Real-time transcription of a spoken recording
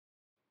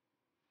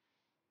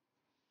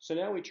So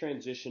now we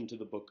transition to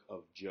the book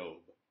of Job.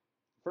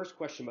 The first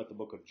question about the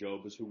book of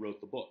Job is who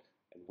wrote the book,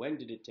 and when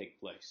did it take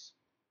place?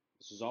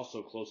 This is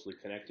also closely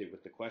connected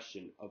with the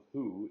question of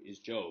who is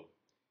Job.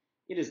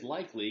 It is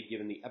likely,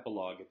 given the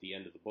epilogue at the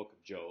end of the book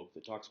of Job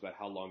that talks about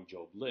how long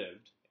Job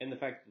lived, and the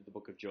fact that the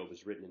book of Job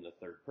is written in the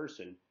third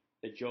person,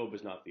 that Job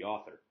is not the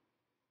author.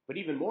 But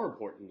even more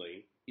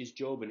importantly, is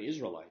Job an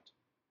Israelite?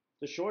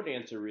 The short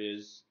answer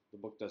is the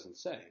book doesn't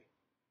say.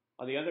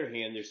 On the other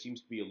hand, there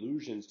seems to be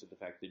allusions to the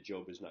fact that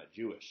Job is not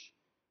Jewish.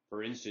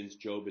 For instance,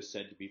 Job is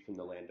said to be from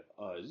the land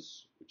of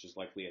Uz, which is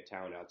likely a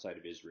town outside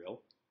of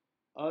Israel.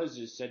 Uz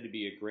is said to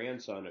be a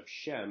grandson of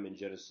Shem in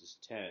Genesis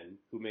 10,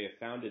 who may have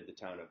founded the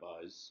town of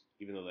Uz,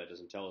 even though that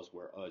doesn't tell us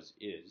where Uz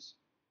is.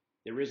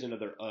 There is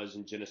another Uz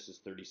in Genesis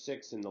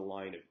 36 in the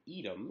line of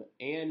Edom,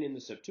 and in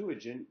the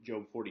Septuagint,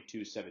 Job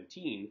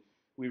 42:17,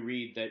 we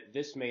read that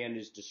this man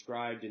is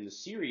described in the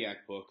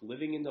Syriac book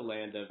living in the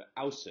land of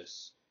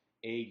Ausis,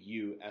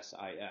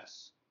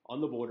 Ausis,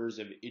 on the borders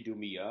of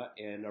Idumea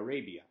and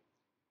Arabia,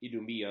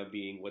 Idumea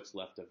being what's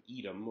left of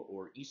Edom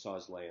or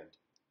Esau's land.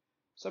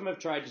 Some have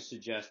tried to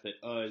suggest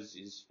that Uz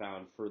is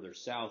found further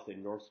south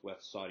in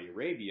northwest Saudi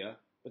Arabia,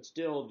 but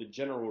still the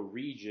general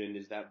region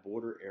is that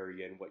border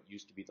area in what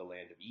used to be the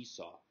land of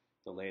Esau,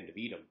 the land of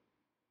Edom.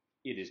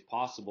 It is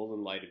possible,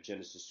 in light of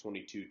Genesis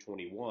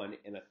 22:21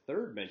 and a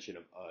third mention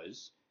of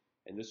Uz,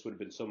 and this would have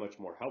been so much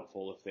more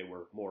helpful if they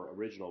were more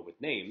original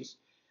with names,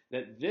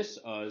 that this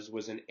Uz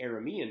was an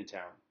Aramean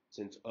town,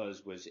 since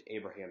Uz was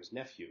Abraham's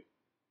nephew.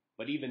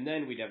 But even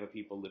then we'd have a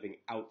people living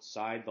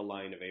outside the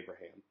line of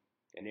Abraham,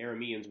 and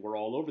Arameans were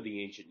all over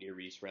the ancient Near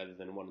East rather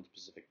than one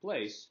specific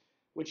place,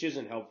 which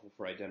isn't helpful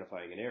for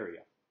identifying an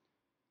area.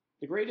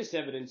 The greatest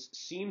evidence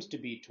seems to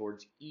be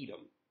towards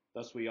Edom.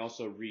 Thus we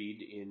also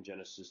read in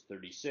Genesis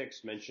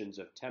 36 mentions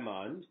of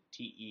Teman,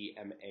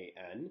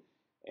 Teman,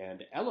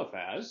 and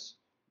Eliphaz,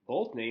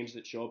 both names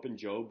that show up in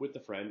Job with the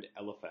friend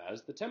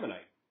Eliphaz the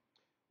Temanite.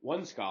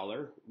 One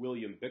scholar,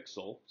 William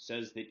Bixel,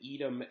 says that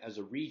Edom as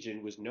a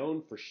region was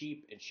known for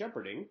sheep and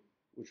shepherding,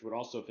 which would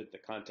also fit the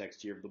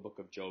context here of the book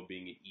of Job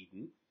being in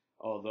Eden,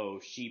 although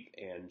sheep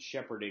and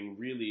shepherding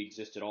really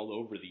existed all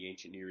over the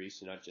ancient Near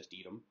East and not just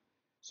Edom.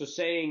 So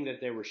saying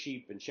that there were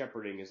sheep and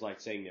shepherding is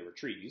like saying there were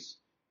trees.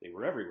 They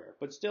were everywhere,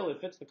 but still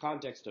it fits the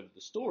context of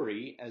the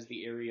story as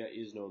the area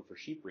is known for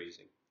sheep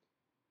raising.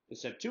 The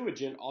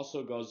Septuagint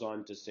also goes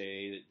on to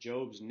say that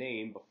Job's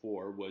name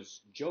before was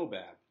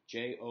Jobab,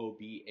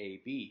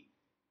 Jobab,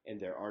 and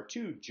there are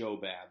two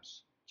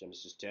Jobabs,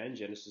 Genesis 10,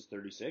 Genesis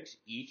 36,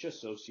 each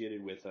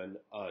associated with an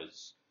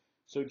Uz.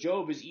 So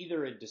Job is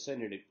either a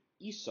descendant of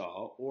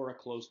Esau or a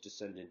close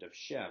descendant of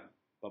Shem,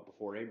 but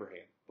before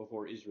Abraham,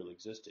 before Israel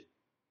existed.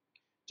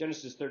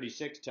 Genesis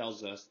 36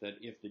 tells us that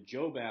if the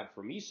Jobab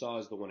from Esau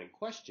is the one in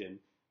question,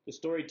 the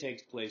story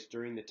takes place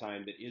during the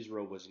time that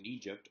Israel was in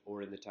Egypt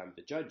or in the time of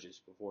the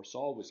Judges, before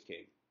Saul was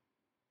king.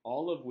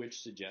 All of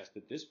which suggest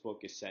that this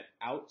book is set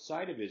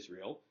outside of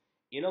Israel,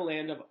 in a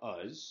land of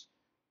Uz,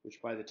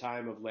 which by the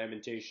time of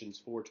Lamentations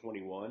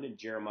 4:21 and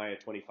Jeremiah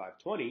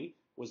 25:20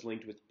 was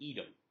linked with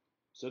Edom.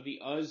 So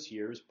the Uz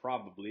here is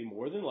probably,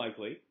 more than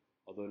likely,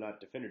 although not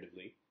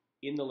definitively,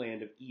 in the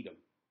land of Edom.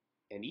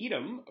 And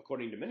Edom,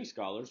 according to many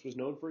scholars, was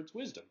known for its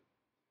wisdom.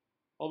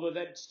 Although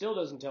that still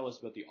doesn't tell us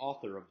about the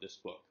author of this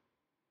book.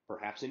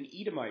 Perhaps an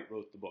Edomite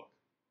wrote the book.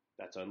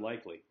 That's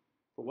unlikely.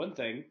 For one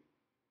thing,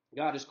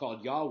 God is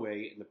called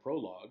Yahweh in the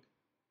prologue,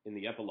 in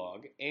the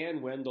epilogue,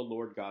 and when the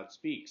Lord God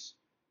speaks.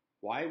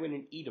 Why would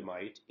an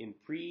Edomite in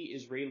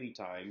pre-Israeli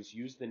times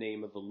use the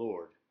name of the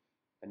Lord,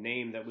 a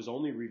name that was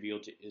only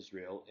revealed to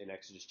Israel in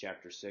Exodus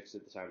chapter 6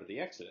 at the time of the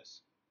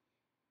Exodus?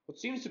 What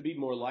seems to be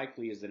more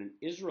likely is that an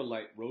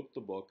Israelite wrote the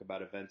book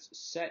about events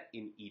set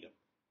in Edom,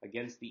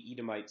 against the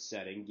Edomite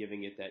setting,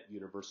 giving it that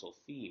universal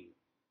theme.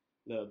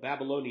 The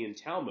Babylonian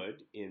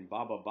Talmud, in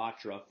Baba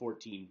Batra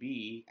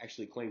 14b,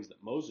 actually claims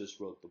that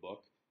Moses wrote the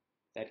book.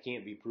 That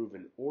can't be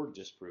proven or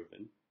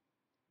disproven.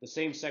 The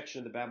same section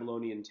of the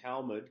Babylonian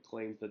Talmud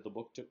claims that the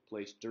book took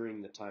place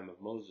during the time of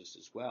Moses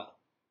as well.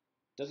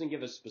 It doesn't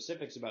give us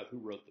specifics about who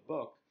wrote the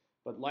book,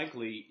 but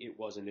likely it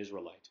was an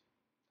Israelite.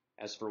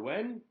 As for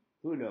when,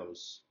 who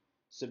knows?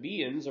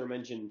 Sabaeans are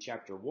mentioned in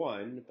chapter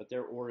 1, but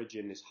their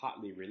origin is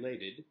hotly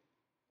related.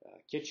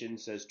 Kitchen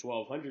says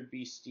 1200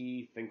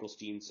 BC,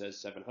 Finkelstein says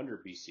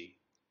 700 BC.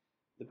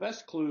 The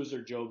best clues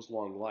are Job's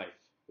long life,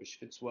 which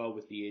fits well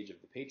with the age of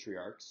the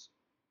patriarchs.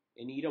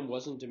 And Edom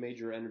wasn't a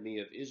major enemy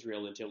of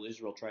Israel until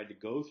Israel tried to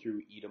go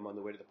through Edom on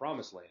the way to the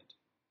Promised Land.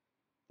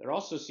 There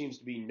also seems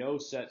to be no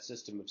set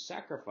system of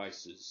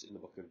sacrifices in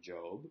the book of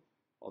Job,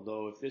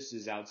 although if this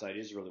is outside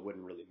Israel it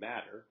wouldn't really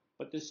matter,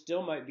 but this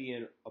still might be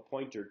a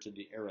pointer to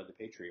the era of the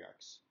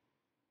patriarchs.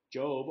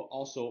 Job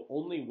also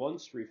only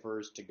once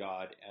refers to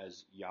God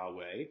as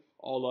Yahweh.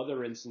 All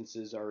other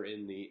instances are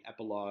in the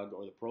epilogue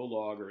or the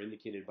prologue or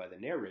indicated by the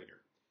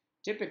narrator.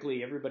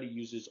 Typically, everybody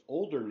uses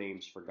older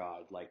names for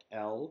God, like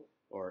El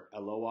or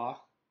Eloah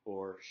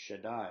or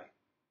Shaddai.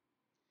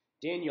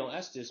 Daniel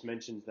Estes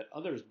mentions that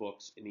others'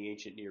 books in the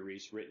ancient Near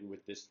East written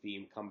with this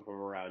theme come from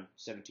around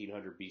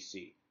 1700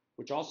 BC,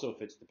 which also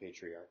fits the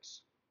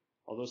patriarchs.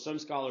 Although some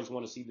scholars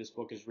want to see this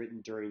book as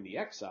written during the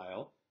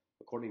exile,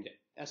 according to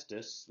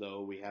Estes,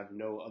 though we have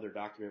no other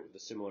document with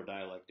a similar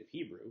dialect of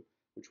Hebrew,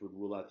 which would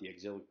rule out the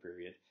exilic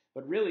period.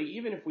 But really,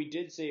 even if we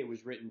did say it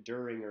was written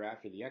during or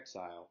after the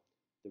exile,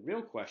 the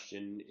real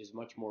question is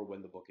much more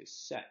when the book is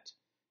set.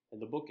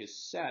 And the book is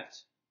set,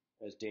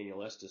 as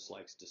Daniel Estes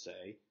likes to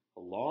say,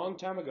 a long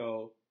time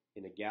ago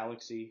in a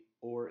galaxy,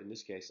 or in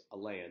this case, a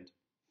land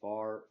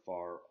far,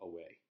 far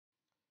away.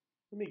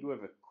 Let me give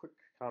a quick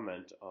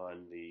comment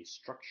on the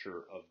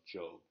structure of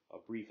Job, a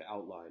brief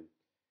outline.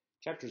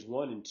 Chapters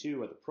 1 and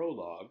 2 are the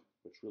prologue,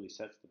 which really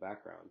sets the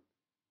background.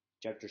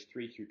 Chapters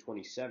 3 through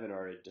 27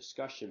 are a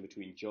discussion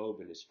between Job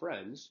and his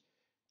friends.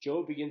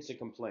 Job begins to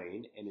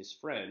complain, and his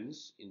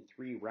friends, in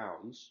 3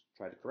 rounds,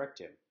 try to correct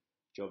him,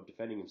 Job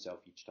defending himself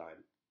each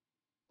time.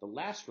 The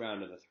last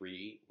round of the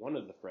 3, one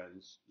of the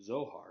friends,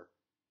 Zohar,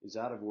 is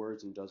out of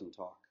words and doesn't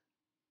talk.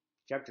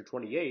 Chapter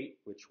 28,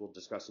 which we'll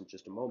discuss in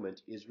just a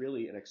moment, is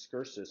really an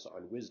excursus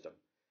on wisdom.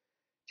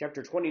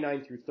 Chapter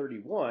 29 through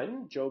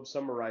 31, Job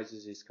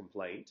summarizes his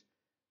complaint.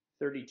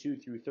 32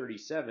 through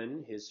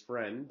 37, his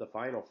friend, the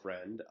final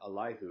friend,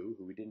 Elihu,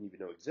 who we didn't even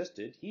know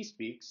existed, he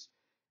speaks.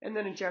 And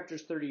then in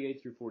chapters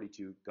 38 through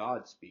 42,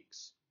 God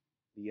speaks.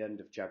 The end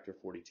of chapter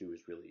 42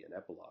 is really an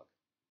epilogue.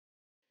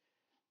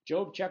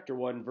 Job chapter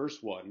 1,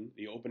 verse 1,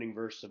 the opening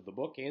verse of the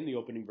book and the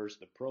opening verse of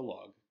the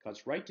prologue,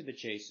 cuts right to the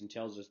chase and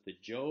tells us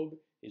that Job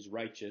is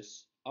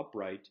righteous,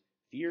 upright,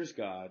 fears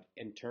God,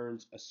 and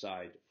turns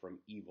aside from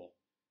evil.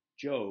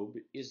 Job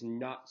is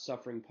not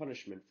suffering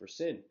punishment for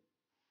sin.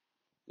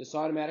 This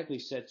automatically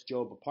sets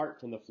Job apart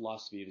from the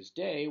philosophy of his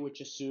day,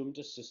 which assumed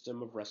a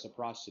system of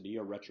reciprocity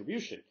or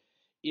retribution.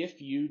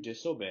 If you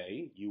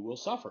disobey, you will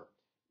suffer.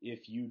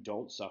 If you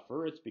don't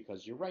suffer, it's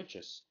because you're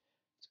righteous.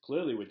 It's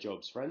clearly what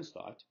Job's friends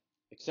thought.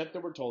 Except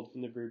that we're told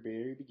from the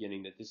very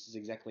beginning that this is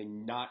exactly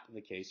not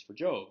the case for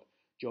Job.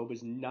 Job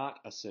is not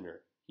a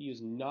sinner. He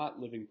is not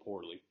living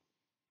poorly.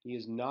 He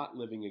is not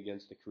living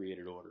against the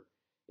created order.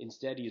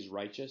 Instead, he is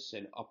righteous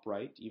and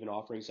upright, even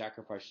offering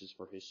sacrifices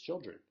for his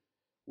children.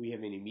 We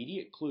have an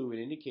immediate clue and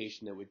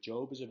indication that what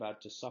Job is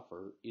about to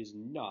suffer is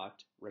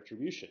not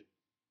retribution.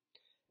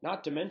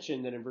 Not to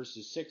mention that in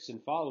verses 6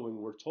 and following,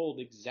 we're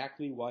told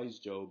exactly why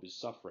Job is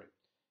suffering.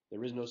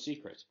 There is no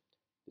secret.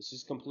 This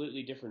is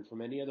completely different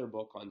from any other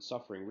book on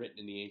suffering written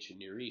in the ancient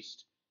Near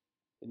East.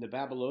 In the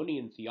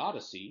Babylonian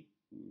Theodicy,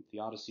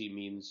 theodicy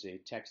means a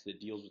text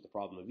that deals with the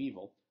problem of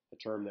evil, a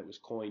term that was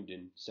coined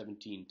in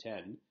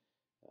 1710,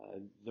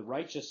 the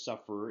righteous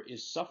sufferer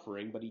is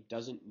suffering, but he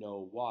doesn't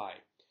know why.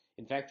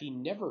 In fact, he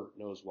never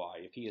knows why,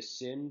 if he has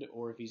sinned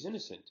or if he's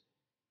innocent.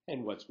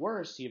 And what's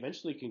worse, he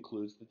eventually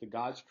concludes that the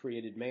gods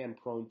created man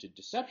prone to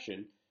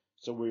deception,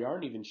 so we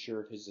aren't even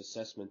sure if his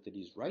assessment that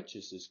he's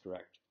righteous is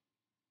correct.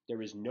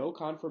 There is no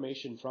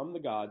confirmation from the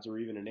gods or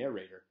even a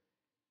narrator.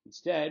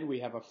 Instead, we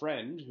have a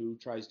friend who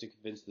tries to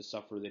convince the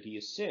sufferer that he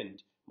has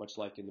sinned, much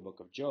like in the book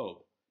of Job.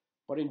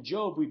 But in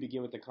Job, we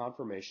begin with the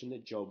confirmation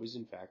that Job is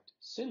in fact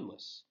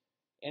sinless.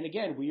 And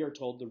again, we are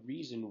told the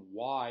reason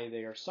why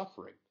they are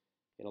suffering.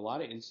 In a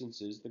lot of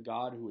instances, the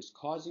God who is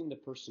causing the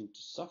person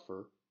to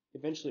suffer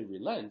eventually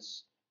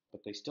relents,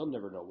 but they still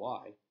never know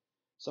why.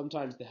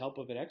 Sometimes the help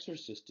of an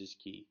exorcist is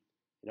key.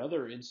 In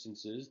other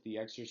instances, the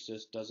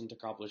exorcist doesn't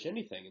accomplish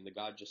anything and the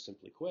God just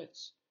simply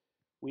quits.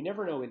 We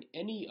never know in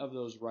any of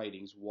those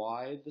writings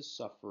why the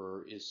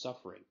sufferer is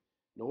suffering,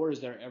 nor is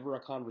there ever a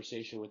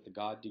conversation with the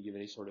God to give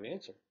any sort of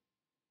answer.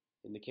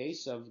 In the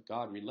case of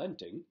God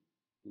relenting,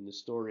 in the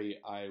story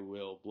I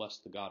Will Bless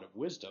the God of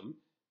Wisdom,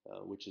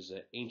 which is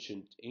an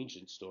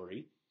ancient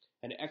story,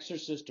 an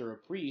exorcist or a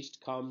priest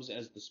comes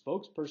as the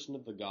spokesperson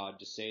of the god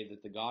to say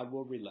that the god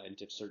will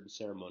relent if certain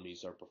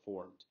ceremonies are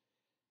performed.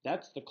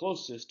 That's the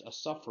closest a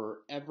sufferer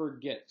ever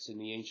gets in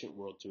the ancient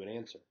world to an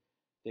answer.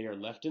 They are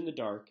left in the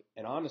dark,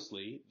 and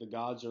honestly, the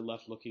gods are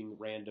left looking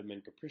random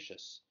and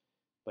capricious.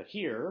 But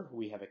here,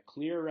 we have a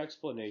clear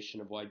explanation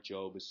of why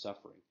Job is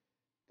suffering.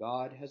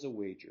 God has a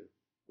wager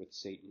with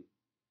Satan.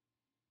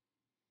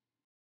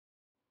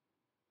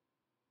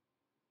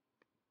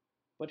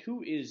 But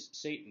who is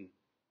Satan?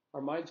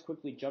 Our minds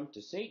quickly jump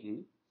to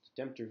Satan,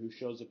 the tempter who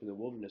shows up in the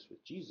wilderness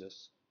with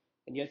Jesus,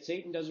 and yet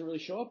Satan doesn't really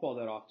show up all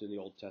that often in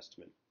the Old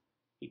Testament.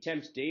 He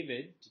tempts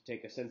David to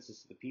take a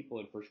census of the people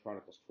in 1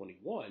 Chronicles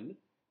 21,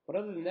 but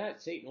other than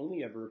that, Satan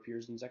only ever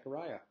appears in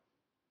Zechariah.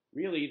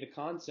 Really, the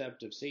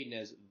concept of Satan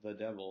as the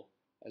devil,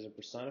 as a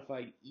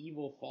personified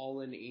evil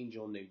fallen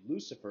angel named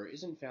Lucifer,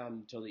 isn't found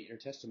until the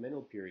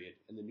intertestamental period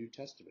in the New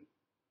Testament.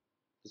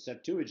 The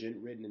Septuagint,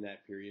 written in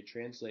that period,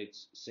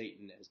 translates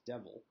Satan as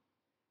devil.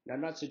 Now,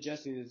 I'm not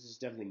suggesting that this is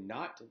definitely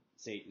not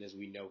Satan as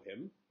we know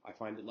him. I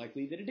find it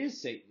likely that it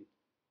is Satan.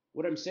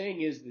 What I'm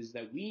saying is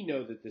that we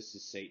know that this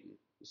is Satan.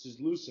 This is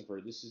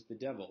Lucifer. This is the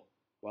devil,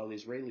 while the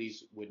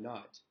Israelis would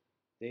not.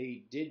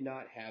 They did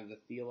not have the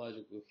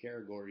theological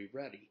category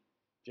ready,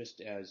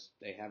 just as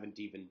they haven't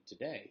even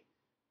today.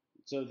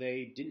 So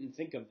they didn't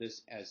think of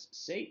this as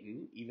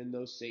Satan, even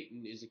though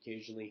Satan is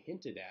occasionally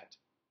hinted at.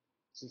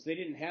 Since they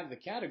didn't have the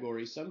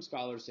category, some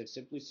scholars have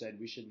simply said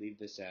we should leave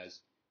this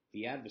as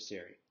the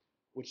adversary,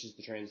 which is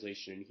the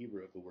translation in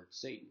Hebrew of the word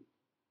Satan,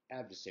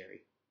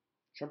 adversary.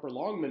 Tremper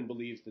Longman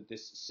believes that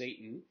this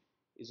Satan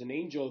is an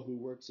angel who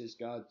works as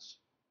God's,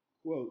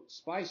 quote,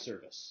 spy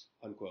service,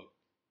 unquote,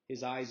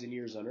 his eyes and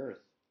ears on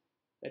earth.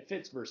 That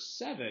fits verse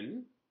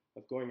 7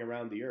 of going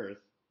around the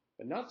earth,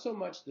 but not so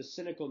much the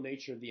cynical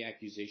nature of the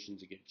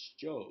accusations against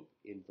Job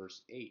in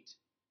verse 8.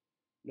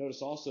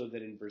 Notice also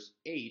that in verse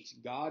 8,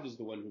 God is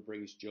the one who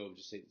brings Job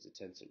to Satan's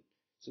attention.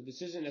 So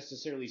this isn't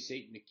necessarily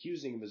Satan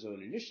accusing of his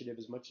own initiative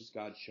as much as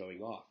God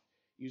showing off,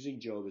 using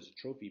Job as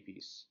a trophy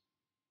piece.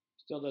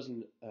 Still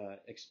doesn't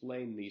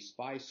explain the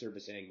spy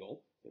service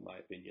angle, in my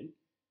opinion.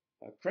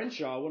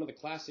 Crenshaw, one of the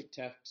classic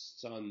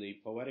texts on the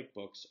poetic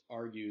books,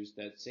 argues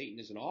that Satan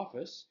is an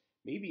office,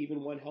 maybe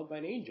even one held by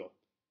an angel.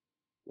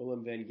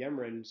 Willem van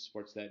Gemeren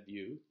supports that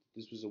view.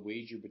 This was a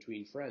wager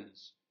between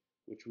friends,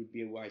 which would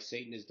be why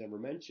Satan is never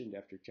mentioned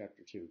after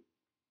chapter 2.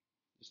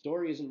 The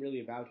story isn't really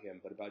about him,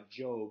 but about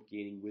Job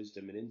gaining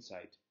wisdom and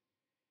insight.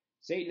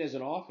 Satan as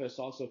an office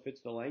also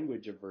fits the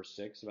language of verse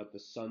 6 about the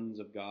sons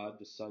of God,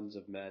 the sons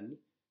of men,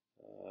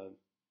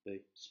 the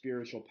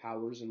spiritual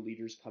powers and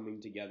leaders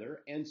coming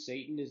together, and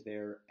Satan is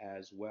there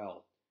as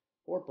well.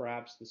 Or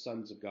perhaps the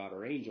sons of God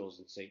are angels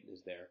and Satan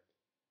is there.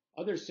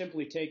 Others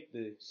simply take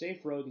the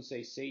safe road and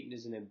say Satan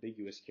is an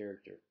ambiguous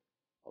character.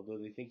 Although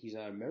they think he's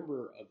not a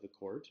member of the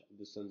court of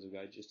the sons of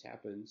God, just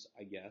happens,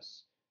 I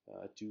guess,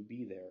 to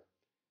be there.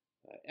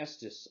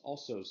 Estes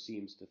also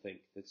seems to think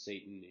that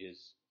Satan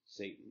is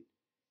Satan.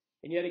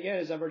 And yet again,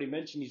 as I've already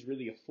mentioned, he's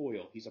really a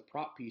foil. He's a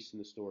prop piece in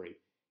the story.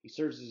 He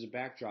serves as a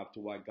backdrop to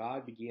why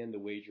God began the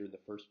wager in the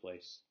first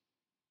place.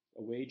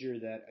 A wager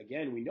that,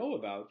 again, we know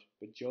about,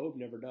 but Job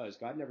never does.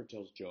 God never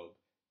tells Job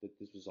that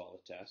this was all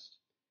a test.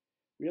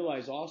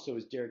 Realize also,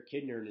 as Derek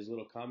Kidner in his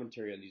little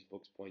commentary on these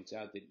books points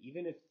out, that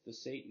even if the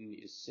Satan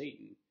is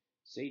Satan,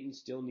 Satan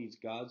still needs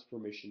God's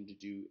permission to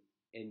do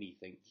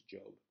anything to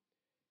Job.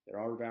 There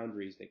are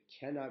boundaries that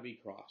cannot be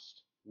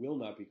crossed, will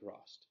not be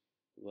crossed,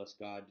 unless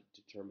God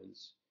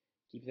determines.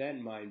 Keep that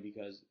in mind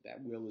because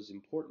that will is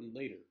important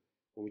later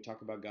when we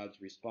talk about God's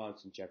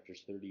response in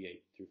chapters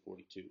 38 through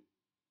 42.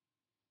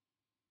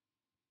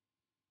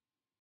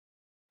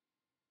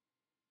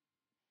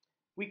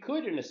 We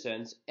could, in a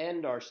sense,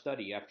 end our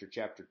study after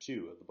chapter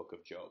 2 of the book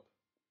of Job,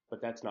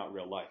 but that's not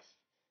real life.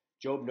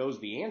 Job knows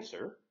the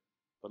answer,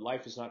 but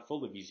life is not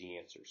full of easy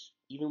answers,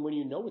 even when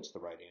you know it's the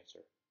right answer.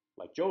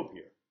 Like Job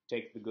here,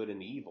 take the good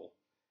and the evil.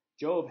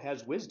 Job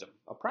has wisdom,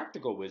 a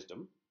practical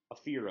wisdom, a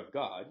fear of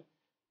God,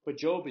 but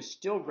Job is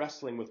still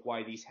wrestling with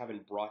why these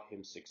haven't brought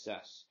him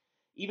success.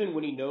 Even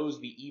when he knows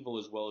the evil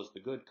as well as the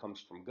good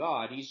comes from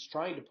God, he's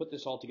trying to put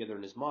this all together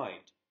in his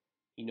mind.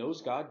 He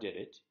knows God did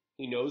it.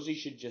 He knows he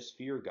should just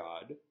fear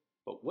God.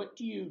 But what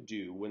do you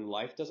do when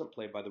life doesn't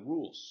play by the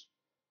rules?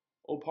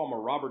 O. Palmer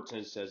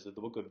Robertson says that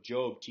the book of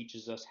Job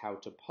teaches us how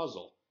to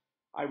puzzle.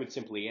 I would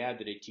simply add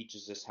that it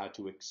teaches us how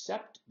to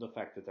accept the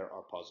fact that there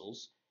are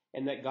puzzles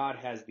and that God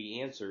has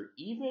the answer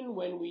even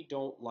when we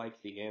don't like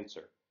the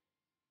answer.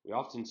 We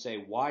often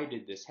say, why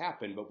did this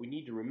happen? But we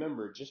need to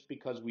remember just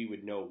because we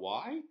would know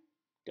why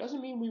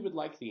doesn't mean we would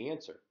like the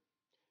answer.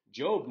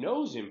 Job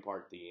knows in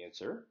part the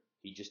answer.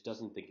 He just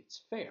doesn't think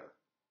it's fair.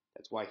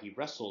 That's why he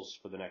wrestles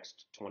for the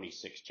next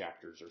 26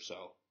 chapters or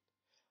so.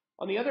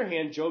 On the other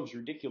hand, Job's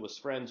ridiculous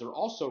friends are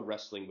also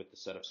wrestling with the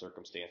set of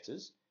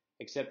circumstances,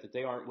 except that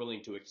they aren't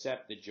willing to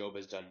accept that Job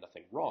has done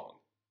nothing wrong.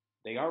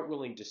 They aren't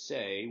willing to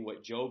say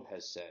what Job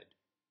has said.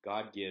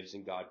 God gives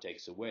and God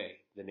takes away.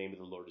 The name of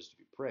the Lord is to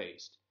be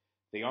praised.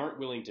 They aren't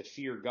willing to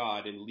fear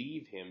God and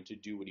leave him to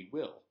do what he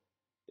will.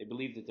 They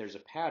believe that there's a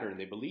pattern.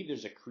 They believe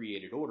there's a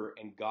created order,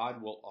 and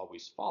God will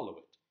always follow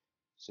it.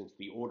 Since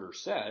the order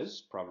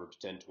says, Proverbs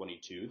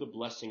 10:22, the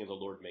blessing of the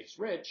Lord makes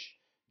rich,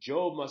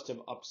 Job must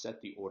have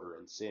upset the order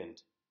and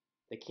sinned.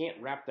 They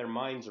can't wrap their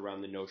minds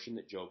around the notion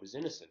that Job is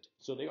innocent,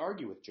 so they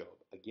argue with Job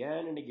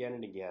again and again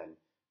and again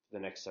for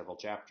the next several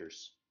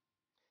chapters.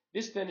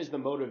 This then is the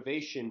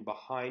motivation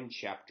behind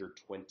chapter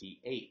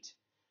 28.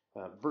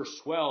 Verse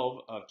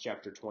 12 of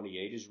chapter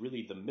 28 is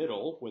really the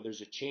middle, where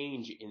there's a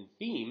change in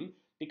theme,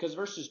 because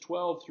verses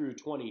 12 through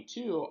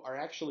 22 are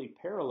actually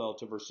parallel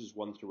to verses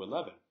 1 through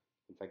 11.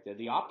 In fact, they're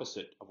the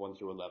opposite of 1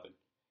 through 11.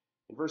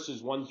 In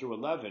verses 1 through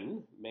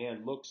 11,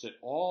 man looks at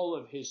all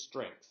of his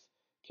strength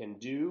can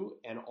do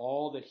and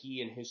all that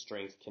he and his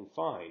strength can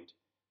find.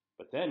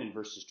 But then in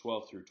verses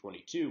 12 through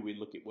 22, we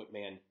look at what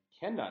man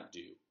cannot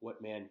do,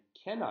 what man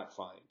cannot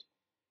find.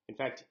 In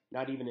fact,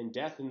 not even in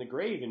death and the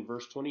grave in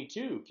verse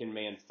 22 can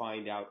man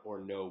find out or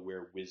know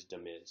where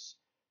wisdom is.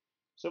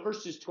 So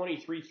verses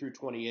 23 through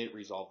 28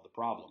 resolve the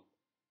problem.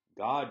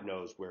 God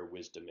knows where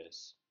wisdom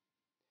is.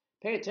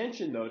 Pay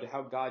attention, though, to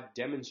how God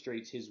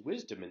demonstrates his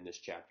wisdom in this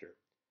chapter.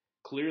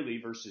 Clearly,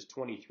 verses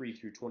 23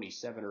 through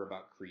 27 are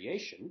about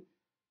creation.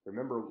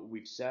 Remember what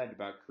we've said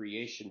about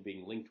creation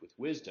being linked with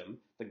wisdom.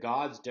 The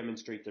gods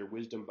demonstrate their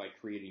wisdom by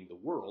creating the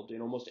world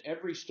in almost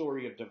every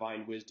story of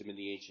divine wisdom in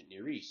the ancient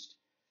Near East.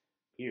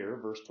 Here,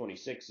 verse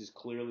 26 is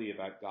clearly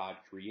about God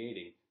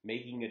creating,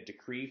 making a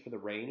decree for the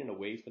rain and a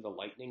way for the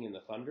lightning and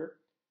the thunder.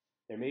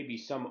 There may be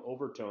some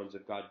overtones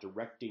of God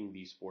directing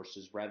these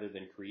forces rather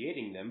than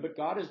creating them, but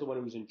God is the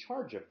one who's in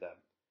charge of them.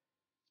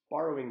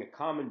 Borrowing a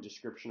common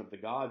description of the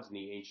gods in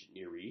the ancient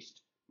Near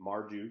East,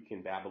 Marduk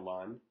in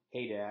Babylon,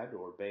 Hadad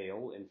or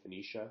Baal in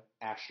Phoenicia,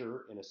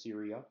 Ashur in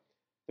Assyria,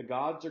 the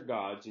gods are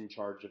gods in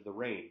charge of the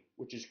rain,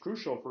 which is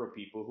crucial for a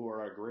people who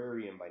are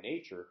agrarian by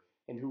nature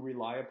and who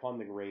rely upon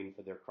the rain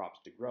for their crops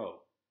to grow.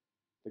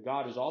 The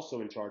god is also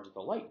in charge of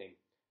the lightning.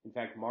 In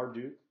fact,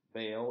 Marduk,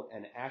 Baal,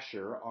 and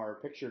Ashur are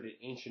pictured in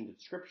ancient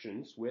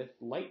inscriptions with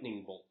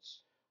lightning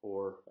bolts,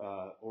 or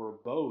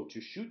a bow to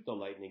shoot the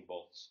lightning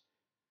bolts.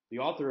 The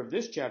author of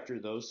this chapter,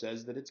 though,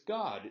 says that it's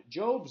God,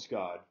 Job's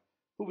God,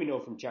 who we know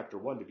from chapter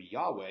 1 to be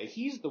Yahweh.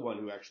 He's the one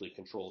who actually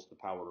controls the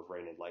power of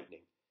rain and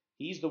lightning.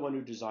 He's the one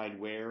who designed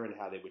where and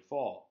how they would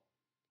fall.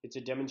 It's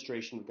a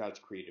demonstration of God's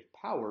creative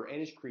power and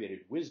his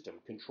creative wisdom,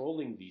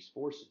 controlling these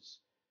forces.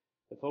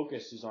 The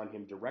focus is on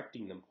him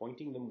directing them,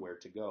 pointing them where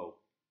to go.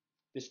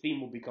 This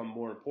theme will become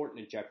more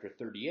important in chapter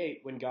 38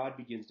 when God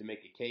begins to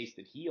make a case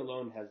that he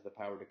alone has the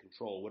power to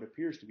control what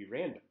appears to be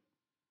random.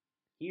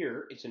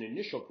 Here, it's an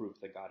initial proof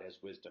that God has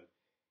wisdom,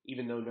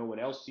 even though no one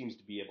else seems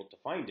to be able to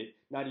find it,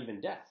 not even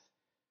death.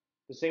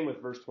 The same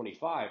with verse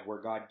 25, where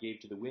God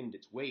gave to the wind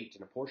its weight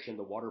and apportioned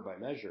the water by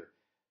measure.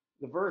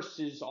 The verse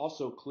is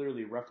also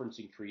clearly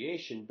referencing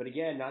creation, but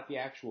again, not the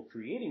actual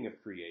creating of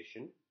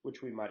creation,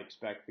 which we might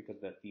expect because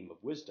of that theme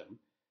of wisdom.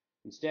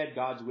 Instead,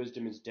 God's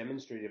wisdom is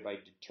demonstrated by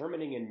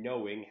determining and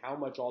knowing how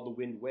much all the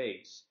wind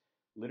weighs,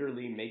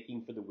 literally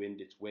making for the wind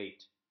its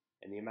weight,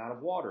 and the amount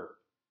of water.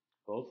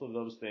 Both of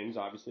those things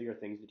obviously are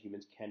things that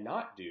humans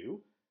cannot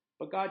do,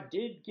 but God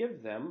did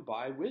give them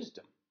by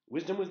wisdom.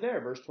 Wisdom was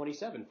there, verse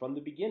 27, from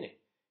the beginning.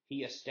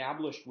 He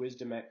established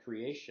wisdom at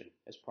creation,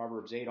 as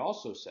Proverbs 8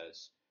 also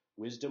says.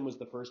 Wisdom was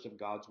the first of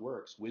God's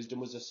works.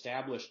 Wisdom was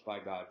established by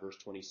God, verse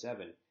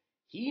 27.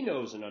 He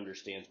knows and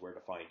understands where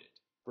to find it,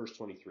 verse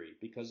 23,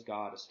 because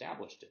God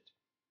established it.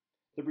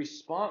 The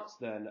response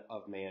then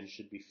of man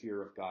should be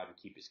fear of God and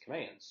keep his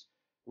commands,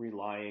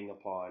 relying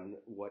upon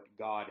what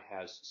God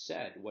has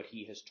said, what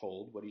he has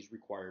told, what he's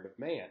required of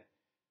man.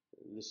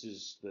 This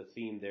is the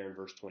theme there in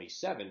verse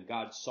 27.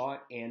 God saw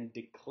it and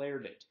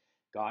declared it.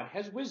 God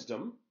has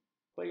wisdom,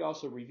 but he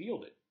also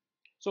revealed it.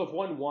 So if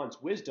one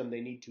wants wisdom, they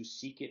need to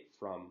seek it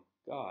from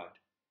God.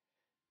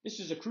 This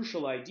is a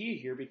crucial idea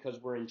here because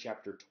we're in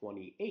chapter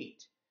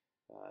 28.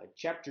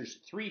 Chapters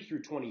 3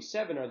 through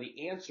 27 are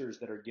the answers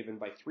that are given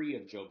by three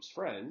of Job's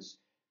friends,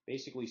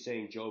 basically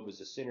saying Job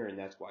is a sinner and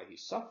that's why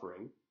he's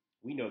suffering.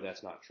 We know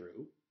that's not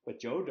true, but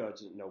Job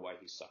doesn't know why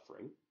he's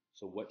suffering.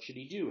 So what should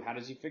he do? How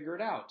does he figure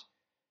it out?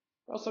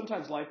 Well,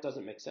 sometimes life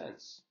doesn't make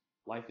sense.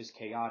 Life is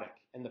chaotic,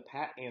 and the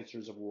pat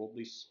answers of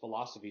worldly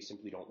philosophy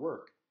simply don't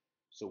work.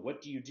 So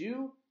what do?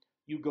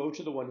 You go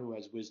to the one who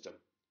has wisdom.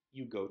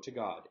 You go to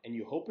God, and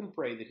you hope and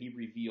pray that he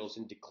reveals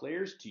and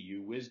declares to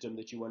you wisdom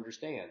that you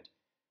understand.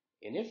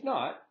 And if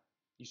not,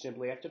 you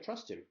simply have to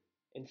trust him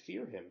and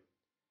fear him.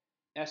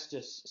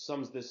 Estes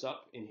sums this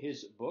up in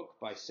his book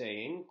by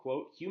saying,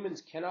 quote,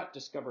 humans cannot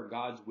discover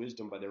God's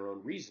wisdom by their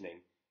own reasoning.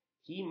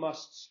 He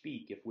must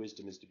speak if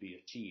wisdom is to be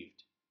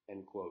achieved,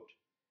 end quote.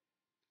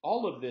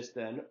 All of this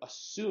then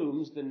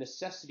assumes the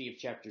necessity of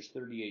chapters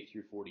 38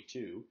 through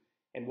 42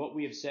 and what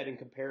we have said in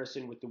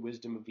comparison with the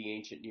wisdom of the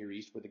ancient Near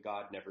East where the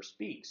God never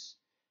speaks.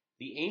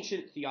 The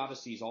ancient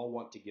theodicies all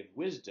want to give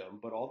wisdom,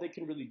 but all they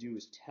can really do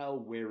is tell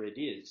where it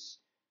is.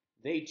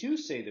 They too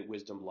say that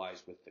wisdom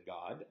lies with the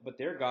God, but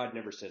their God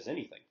never says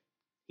anything.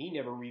 He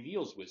never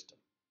reveals wisdom.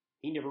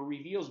 He never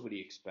reveals what he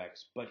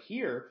expects. But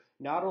here,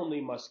 not only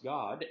must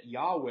God,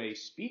 Yahweh,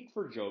 speak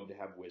for Job to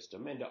have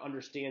wisdom and to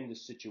understand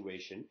this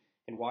situation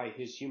and why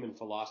his human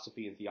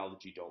philosophy and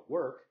theology don't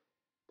work,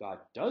 God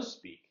does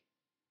speak.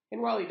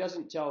 And while he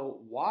doesn't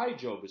tell why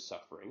Job is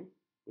suffering,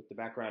 with the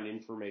background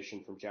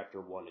information from chapter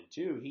 1 and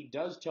 2, he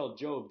does tell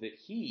Job that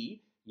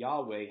he,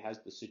 Yahweh, has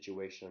the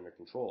situation under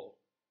control.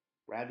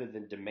 Rather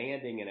than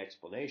demanding an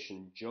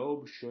explanation,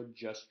 Job should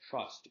just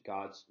trust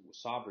God's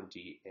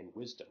sovereignty and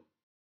wisdom.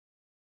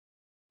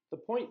 The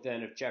point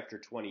then of chapter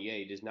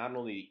 28 is not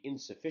only the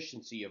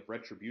insufficiency of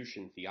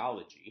retribution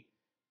theology,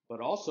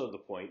 but also the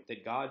point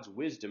that God's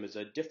wisdom is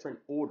a different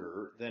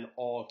order than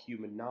all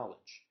human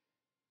knowledge.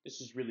 This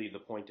is really the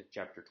point of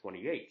chapter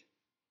 28.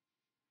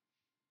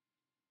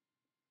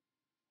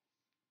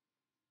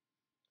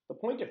 The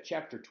point of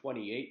chapter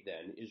 28,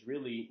 then, is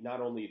really not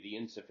only the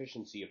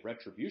insufficiency of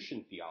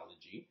retribution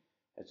theology,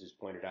 as is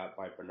pointed out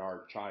by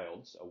Bernard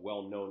Childs, a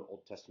well-known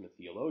Old Testament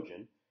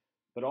theologian,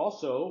 but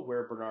also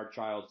where Bernard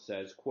Childs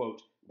says,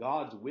 quote,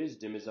 God's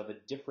wisdom is of a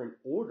different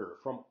order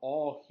from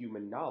all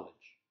human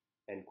knowledge,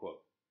 end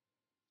quote.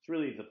 It's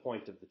really the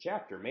point of the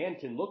chapter. Man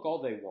can look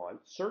all they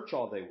want, search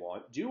all they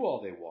want, do all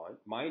they want,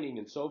 mining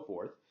and so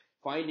forth,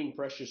 finding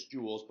precious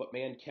jewels, but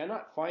man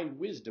cannot find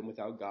wisdom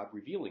without God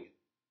revealing it.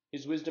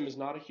 His wisdom is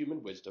not a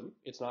human wisdom.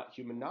 It's not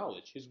human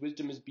knowledge. His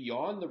wisdom is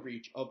beyond the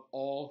reach of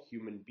all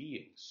human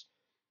beings.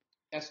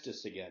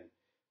 Estes again,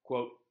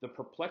 quote, the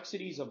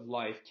perplexities of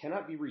life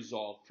cannot be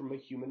resolved from a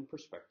human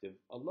perspective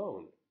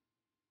alone.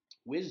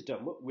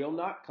 Wisdom will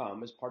not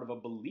come as part of a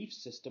belief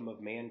system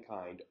of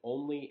mankind,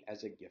 only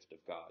as a gift of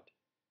God.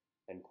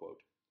 End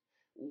quote.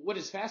 What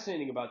is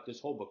fascinating about this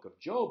whole book of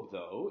Job,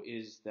 though,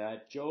 is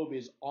that Job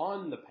is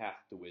on the path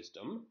to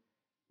wisdom.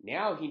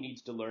 Now he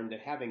needs to learn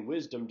that having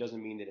wisdom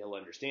doesn't mean that he'll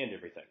understand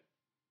everything,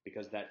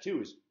 because that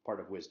too is part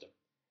of wisdom.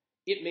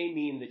 It may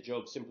mean that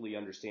Job simply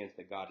understands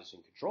that God is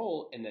in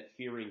control and that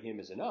fearing him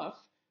is enough.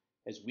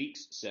 As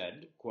Weeks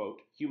said,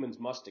 quote, humans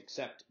must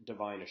accept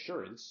divine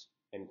assurance,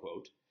 end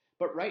quote.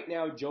 But right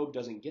now, Job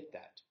doesn't get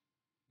that.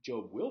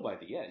 Job will by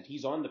the end.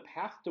 He's on the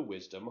path to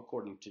wisdom,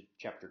 according to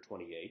chapter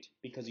 28,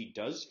 because he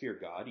does fear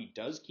God. He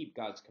does keep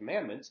God's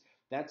commandments.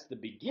 That's the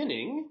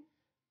beginning,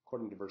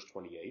 according to verse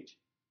 28,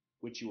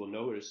 which you will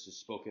notice is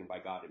spoken by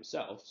God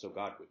himself, so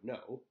God would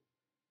know.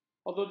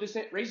 Although this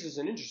raises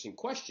an interesting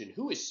question.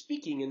 Who is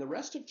speaking in the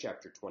rest of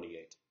chapter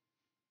 28?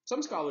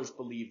 Some scholars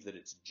believe that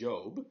it's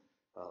Job.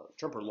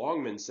 Trumper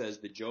Longman says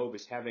that Job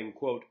is having,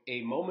 quote,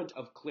 a moment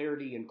of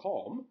clarity and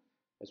calm,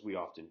 as we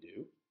often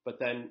do, but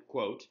then,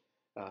 quote,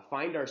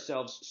 find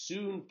ourselves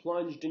soon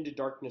plunged into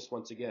darkness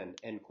once again,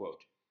 end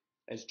quote,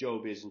 as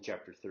Job is in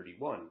chapter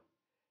 31.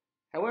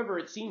 However,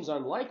 it seems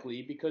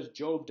unlikely because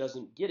Job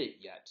doesn't get it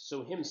yet,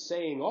 so him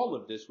saying all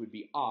of this would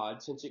be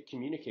odd since it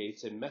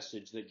communicates a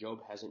message that Job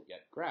hasn't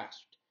yet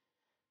grasped.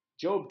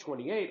 Job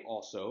 28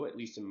 also, at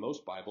least in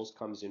most Bibles,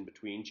 comes in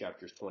between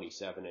chapters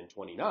 27 and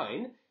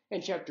 29,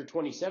 and chapter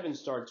 27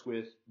 starts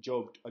with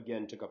Job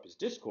again took up his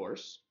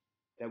discourse.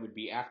 That would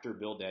be after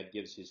Bildad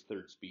gives his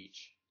third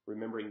speech,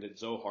 remembering that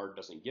Zohar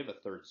doesn't give a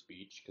third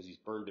speech because he's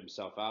burned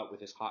himself out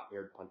with his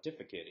hot-aired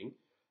pontificating.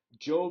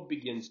 Job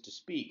begins to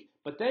speak,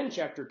 but then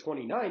chapter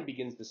 29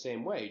 begins the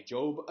same way.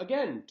 Job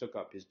again took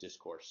up his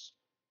discourse.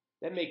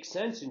 That makes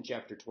sense in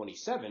chapter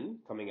 27,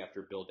 coming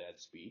after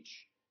Bildad's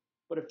speech.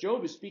 But if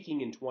Job is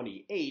speaking in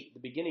 28, the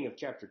beginning of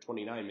chapter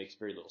 29 makes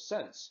very little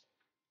sense.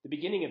 The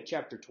beginning of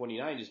chapter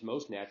 29 is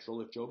most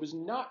natural if Job is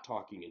not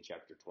talking in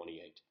chapter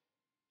 28.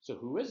 So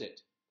who is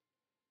it?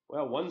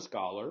 Well, one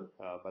scholar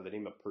by the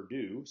name of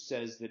Perdue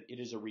says that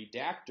it is a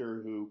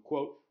redactor who,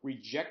 quote,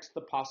 rejects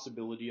the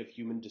possibility of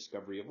human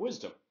discovery of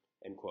wisdom,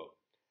 end quote.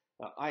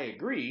 I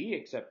agree,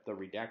 except the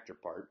redactor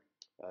part.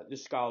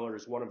 This scholar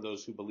is one of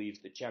those who believes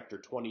that chapter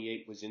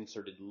 28 was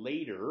inserted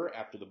later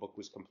after the book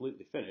was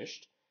completely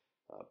finished.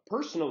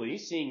 Personally,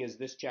 seeing as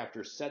this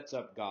chapter sets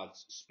up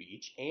God's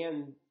speech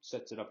and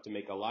sets it up to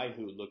make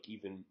Elihu look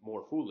even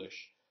more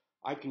foolish,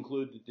 I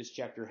conclude that this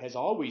chapter has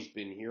always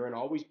been here and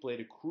always played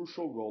a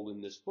crucial role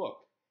in this book.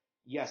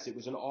 Yes, it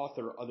was an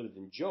author other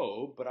than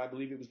Job, but I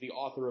believe it was the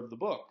author of the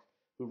book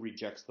who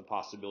rejects the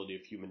possibility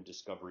of human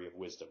discovery of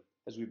wisdom,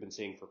 as we've been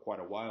saying for quite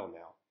a while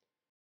now.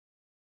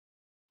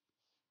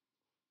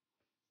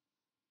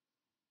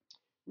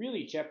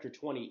 Really, chapter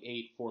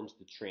 28 forms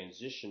the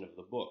transition of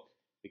the book,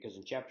 because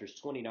in chapters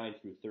 29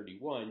 through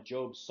 31,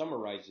 Job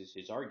summarizes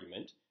his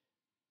argument,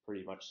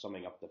 pretty much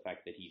summing up the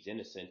fact that he's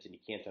innocent and he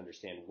can't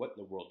understand what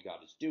in the world God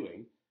is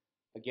doing.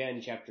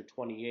 Again, chapter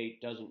 28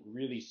 doesn't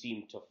really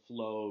seem to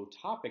flow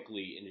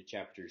topically into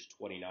chapters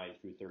 29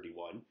 through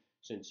 31,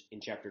 since in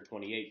chapter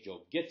 28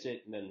 Job gets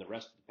it, and then the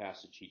rest of the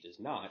passage he does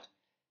not.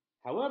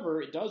 However,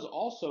 it does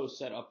also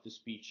set up the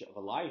speech of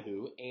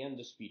Elihu and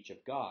the speech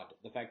of God,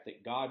 the fact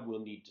that God will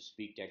need to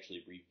speak to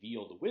actually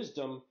reveal the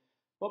wisdom,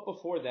 but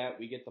before that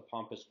we get the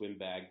pompous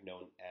windbag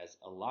known as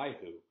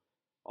Elihu.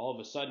 All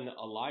of a sudden,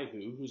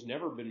 Elihu, who's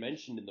never been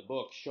mentioned in the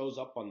book, shows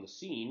up on the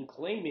scene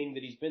claiming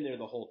that he's been there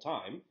the whole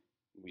time,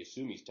 we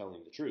assume he's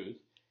telling the truth,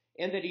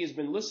 and that he has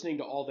been listening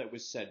to all that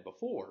was said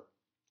before.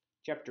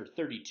 Chapter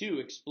 32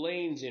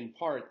 explains in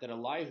part that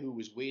Elihu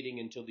was waiting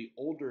until the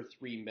older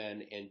three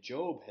men and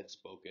Job had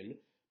spoken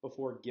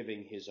before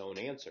giving his own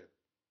answer.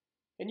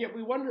 And yet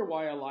we wonder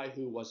why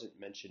Elihu wasn't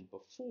mentioned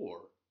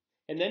before.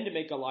 And then to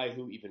make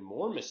Elihu even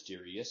more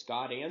mysterious,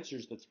 God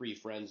answers the three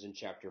friends in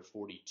chapter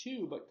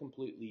 42, but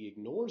completely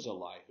ignores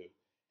Elihu,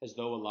 as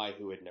though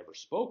Elihu had never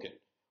spoken,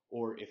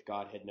 or if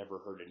God had never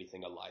heard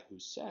anything Elihu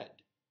said.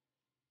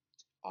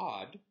 It's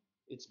odd.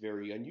 It's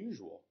very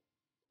unusual.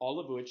 All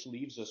of which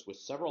leaves us with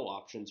several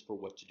options for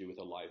what to do with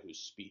Elihu's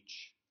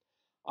speech.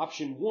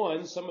 Option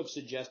 1, some have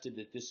suggested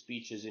that this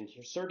speech is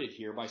inserted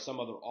here by some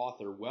other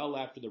author well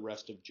after the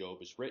rest of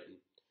Job is written.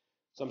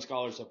 Some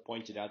scholars have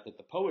pointed out that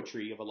the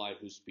poetry of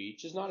Elihu's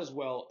speech is not as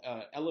well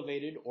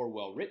elevated or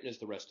well written as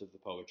the rest of the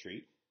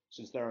poetry,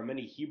 since there are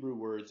many Hebrew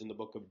words in the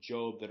book of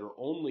Job that are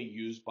only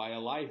used by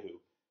Elihu.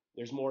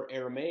 There's more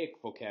Aramaic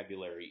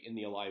vocabulary in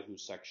the Elihu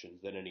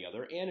sections than any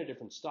other, and a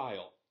different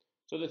style.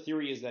 So the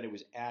theory is that it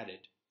was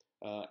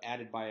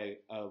added by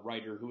a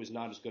writer who is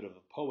not as good of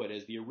a poet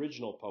as the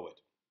original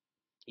poet.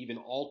 Even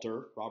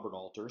Alter, Robert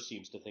Alter,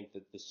 seems to think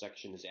that this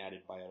section is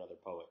added by another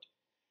poet.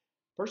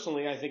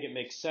 Personally, I think it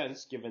makes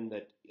sense given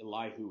that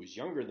Elihu is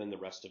younger than the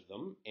rest of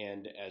them,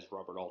 and as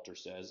Robert Alter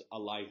says,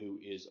 Elihu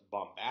is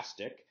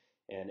bombastic,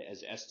 and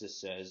as Estes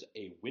says,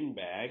 a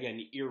windbag,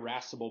 an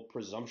irascible,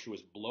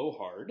 presumptuous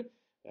blowhard,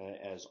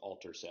 as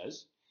Alter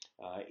says.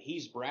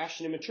 He's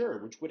brash and immature,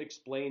 which would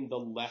explain the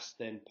less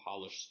than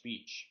polished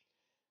speech.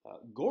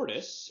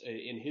 Gordis,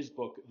 in his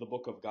book, The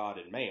Book of God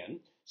and Man,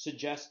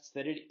 suggests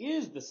that it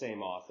is the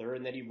same author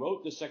and that he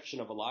wrote the section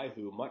of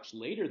Elihu much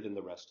later than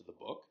the rest of the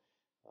book.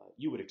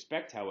 You would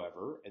expect,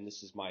 however, and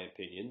this is my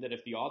opinion, that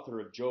if the author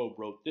of Job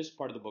wrote this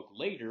part of the book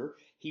later,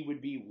 he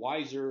would be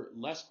wiser,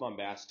 less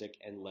bombastic,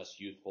 and less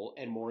youthful,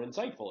 and more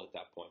insightful at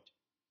that point.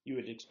 You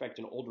would expect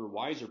an older,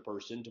 wiser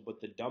person to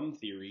put the dumb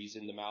theories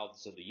in the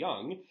mouths of the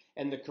young,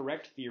 and the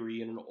correct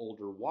theory in an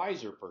older,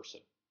 wiser person.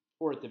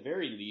 Or at the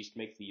very least,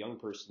 make the young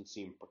person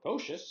seem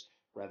precocious,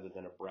 rather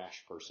than a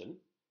brash person.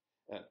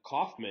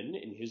 Kaufman,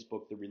 in his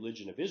book The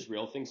Religion of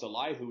Israel, thinks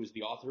Elihu is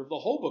the author of the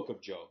whole book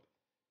of Job.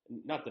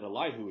 Not that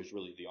Elihu is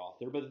really the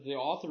author, but that the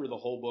author of the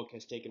whole book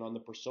has taken on the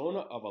persona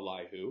of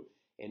Elihu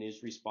and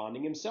is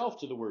responding himself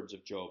to the words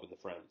of Job and the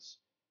friends.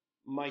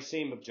 My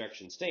same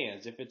objection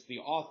stands. If it's the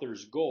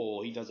author's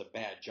goal, he does a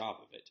bad job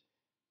of it.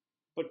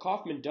 But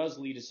Kaufman does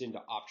lead us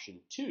into option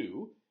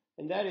 2,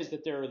 and that is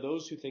that there are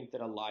those who think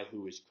that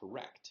Elihu is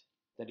correct,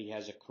 that he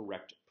has a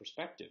correct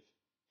perspective.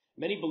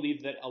 Many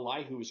believe that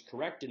Elihu is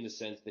correct in the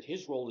sense that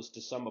his role is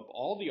to sum up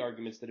all the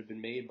arguments that have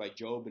been made by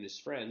Job and his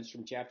friends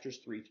from chapters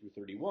 3 through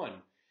 31.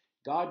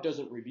 God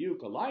doesn't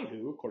rebuke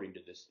Elihu, according to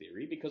this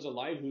theory, because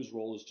Elihu's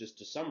role is just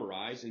to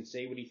summarize and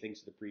say what he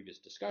thinks of the previous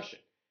discussion.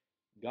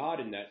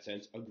 God, in that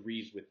sense,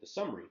 agrees with the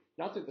summary.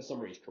 Not that the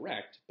summary is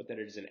correct, but that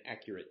it is an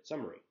accurate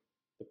summary.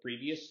 The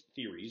previous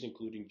theories,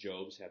 including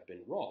Job's, have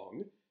been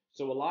wrong,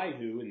 so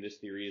Elihu, in this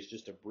theory, is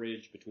just a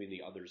bridge between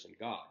the others and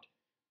God.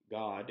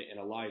 God and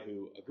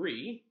Elihu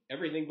agree.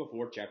 Everything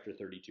before chapter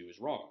 32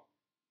 is wrong.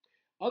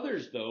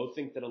 Others, though,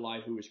 think that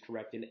Elihu is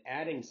correct in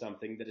adding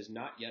something that has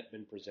not yet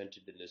been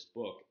presented in this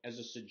book as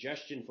a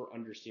suggestion for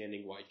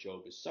understanding why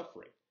Job is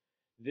suffering.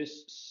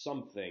 This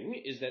something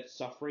is that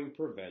suffering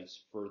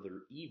prevents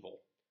further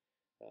evil.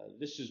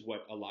 This is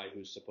what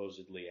Elihu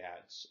supposedly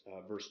adds.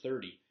 Verse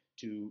 30,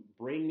 to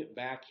bring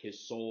back his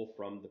soul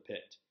from the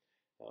pit.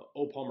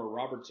 O. Palmer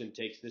Robertson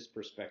takes this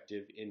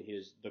perspective in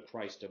his The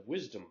Christ of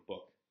Wisdom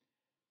book.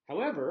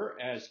 However,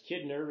 as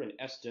Kidner and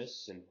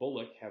Estes and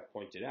Bullock have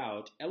pointed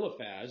out,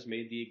 Eliphaz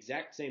made the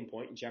exact same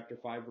point in chapter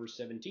 5, verse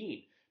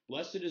 17.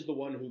 Blessed is the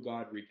one who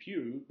God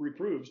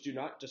reproves, do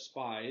not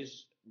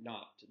despise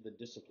not the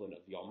discipline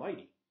of the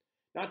Almighty.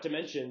 Not to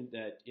mention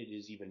that it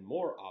is even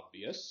more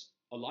obvious,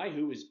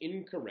 Elihu is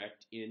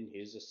incorrect in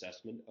his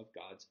assessment of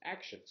God's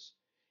actions.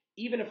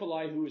 Even if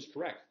Elihu is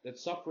correct that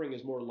suffering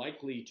is more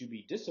likely to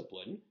be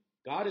discipline,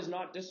 God is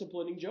not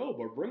disciplining Job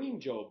or bringing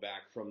Job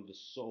back from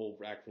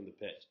the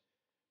pit.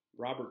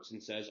 Robertson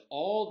says,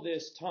 all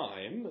this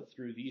time,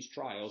 through these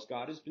trials,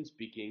 God has been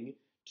speaking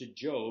to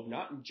Job,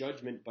 not in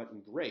judgment, but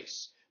in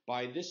grace.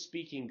 By this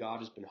speaking, God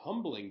has been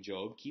humbling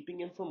Job, keeping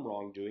him from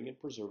wrongdoing and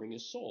preserving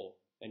his soul.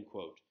 End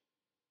quote.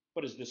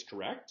 But is this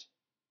correct?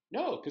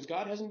 No, because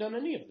God hasn't done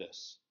any of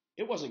this.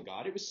 It wasn't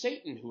God, it was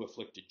Satan who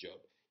afflicted Job.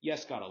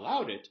 Yes, God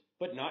allowed it,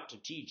 but not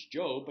to teach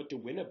Job, but to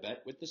win a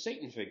bet with the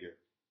Satan figure.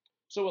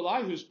 So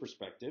Elihu's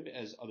perspective,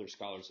 as other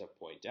scholars have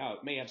pointed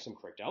out, may have some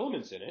correct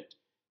elements in it,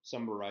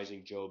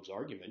 summarizing Job's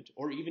argument,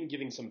 or even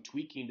giving some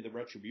tweaking to the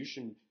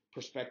retribution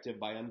perspective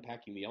by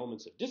unpacking the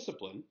elements of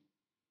discipline.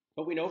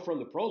 But we know from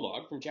the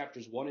prologue, from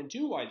chapters 1 and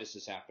 2, why this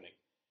is happening.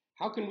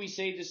 How can we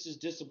say this is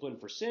discipline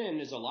for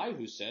sin, as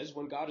Elihu says,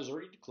 when God has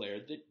already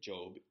declared that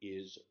Job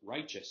is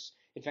righteous?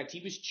 In fact, he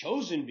was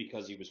chosen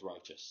because he was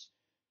righteous.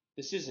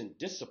 This isn't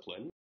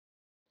discipline.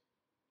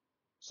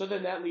 So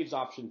then that leaves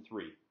option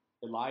 3.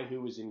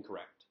 Elihu is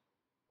incorrect.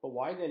 But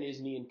why then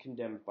isn't he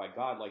condemned by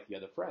God like the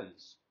other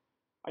friends?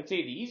 I'd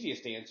say the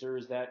easiest answer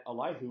is that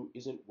Elihu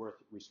isn't worth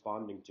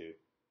responding to.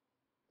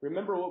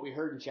 Remember what we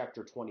heard in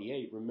chapter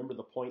 28. Remember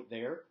the point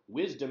there?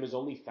 Wisdom is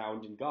only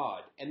found in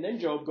God. And then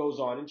Job goes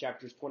on in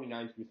chapters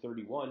 29 through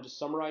 31 to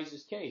summarize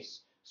his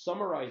case,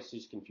 summarize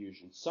his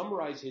confusion,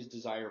 summarize his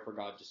desire for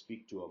God to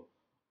speak to him,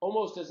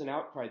 almost as an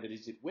outcry that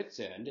he's at wit's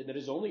end and that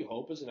his only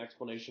hope is an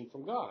explanation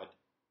from God.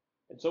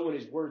 And so when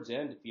his words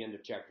end at the end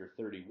of chapter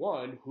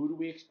 31, who do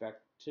we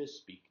expect to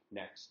speak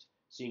next,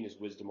 seeing as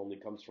wisdom only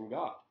comes from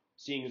God?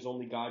 Seeing as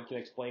only God can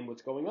explain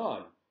what's going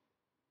on?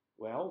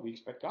 Well, we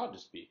expect God to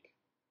speak.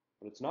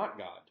 But it's not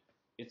God.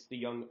 It's the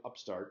young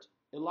upstart,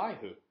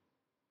 Elihu.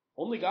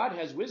 Only God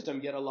has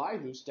wisdom, yet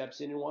Elihu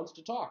steps in and wants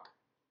to talk.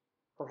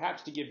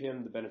 Perhaps to give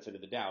him the benefit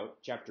of the doubt,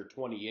 chapter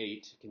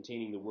 28,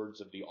 containing the words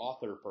of the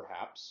author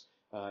perhaps,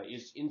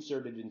 is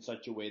inserted in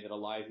such a way that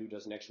Elihu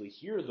doesn't actually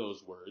hear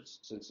those words,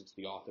 since it's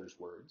the author's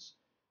words.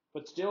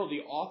 But still,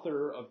 the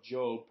author of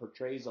Job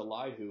portrays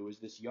Elihu as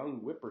this young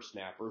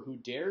whippersnapper who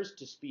dares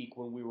to speak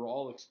when we were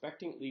all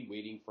expectantly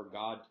waiting for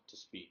God to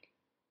speak.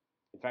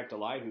 In fact,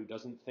 Elihu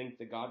doesn't think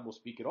that God will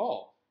speak at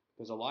all,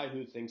 because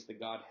Elihu thinks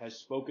that God has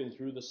spoken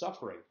through the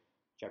suffering,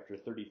 chapter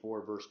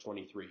 34, verse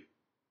 23.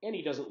 And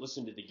he doesn't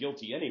listen to the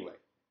guilty anyway,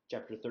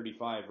 chapter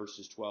 35,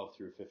 verses 12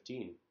 through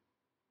 15.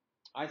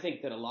 I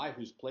think that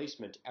Elihu's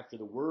placement after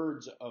the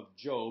words of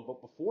Job, but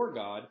before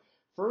God,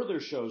 further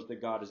shows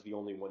that God is the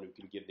only one who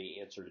can give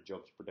the answer to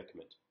Job's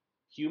predicament.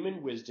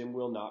 Human wisdom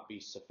will not be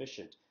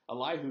sufficient.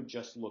 Elihu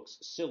just looks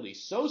silly,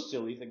 so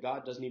silly that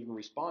God doesn't even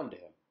respond to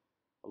him.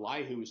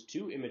 Elihu is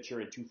too immature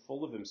and too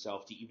full of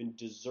himself to even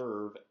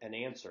deserve an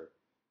answer.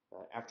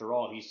 After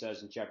all, he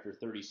says in chapter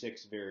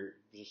 36,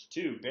 verse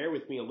 2, "Bear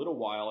with me a little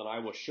while, and I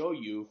will show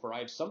you, for I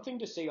have something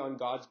to say on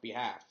God's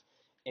behalf,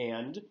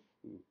 and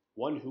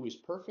one who is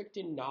perfect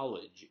in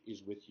knowledge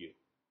is with you."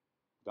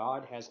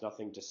 God has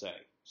nothing to say,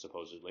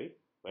 supposedly.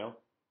 Well,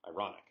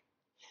 ironic.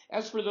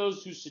 As for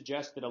those who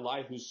suggest that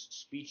Elihu's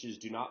speeches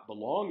do not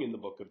belong in the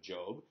book of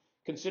Job,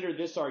 consider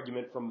this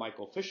argument from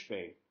Michael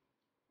Fishbane.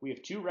 We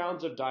have 2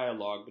 rounds of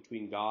dialogue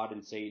between God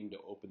and Satan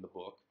to open the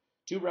book,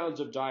 2 rounds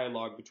of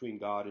dialogue between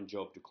God and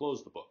Job to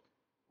close the book.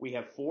 We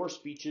have 4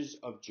 speeches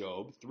of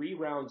Job, 3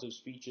 rounds of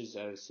speeches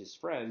as his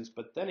friends,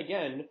 but then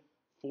again,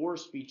 4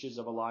 speeches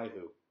of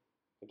Elihu.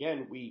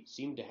 Again, we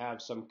seem to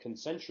have some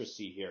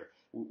concentracy here.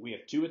 We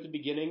have 2 at the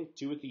beginning,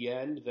 2 at the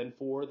end, then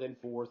 4,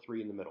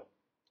 3 in the middle.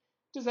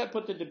 Does that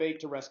put the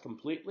debate to rest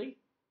completely?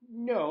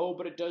 No,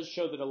 but it does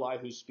show that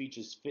Elihu's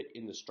speeches fit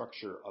in the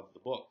structure of the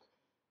book.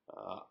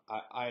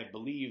 I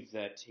believe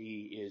that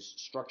he is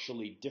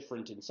structurally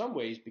different in some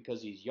ways because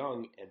he's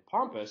young and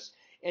pompous,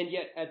 and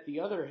yet at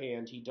the other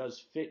hand, he does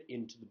fit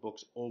into the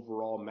book's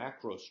overall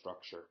macro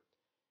structure.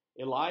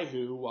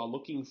 Elihu, while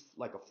looking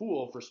like a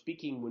fool for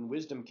speaking when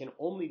wisdom can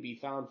only be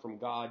found from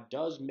God,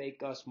 does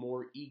make us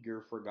more eager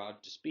for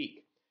God to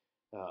speak.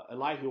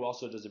 Elihu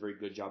also does a very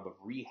good job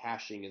of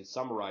rehashing and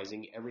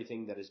summarizing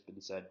everything that has been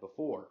said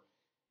before.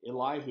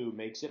 Elihu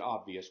makes it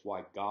obvious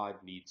why God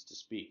needs to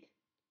speak.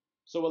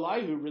 So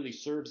Elihu really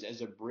serves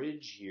as a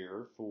bridge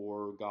here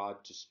for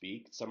God to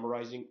speak,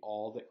 summarizing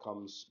all that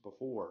comes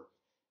before.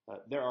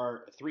 There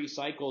are 3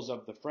 cycles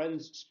of the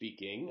friends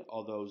speaking,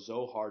 although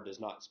Zohar does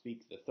not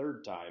speak the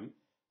 3rd time.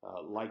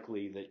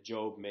 Likely that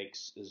Job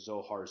makes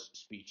Zohar's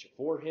speech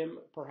for him,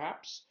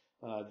 perhaps,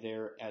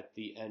 there at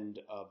the end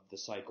of the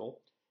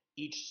cycle.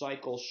 Each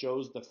cycle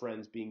shows the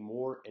friends being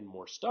more and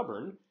more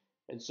stubborn,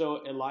 and so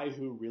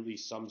Elihu really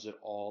sums it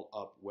all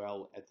up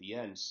well at the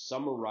end,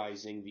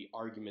 summarizing the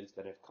arguments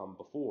that have come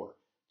before.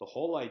 The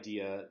whole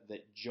idea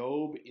that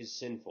Job is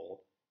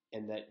sinful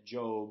and that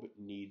Job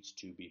needs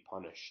to be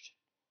punished.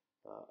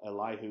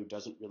 Elihu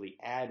doesn't really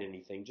add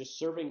anything, just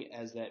serving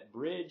as that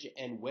bridge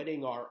and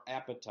whetting our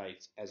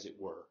appetites, as it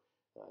were,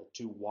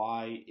 to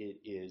why it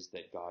is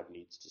that God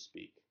needs to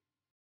speak.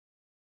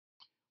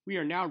 We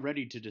are now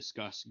ready to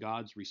discuss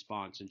God's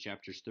response in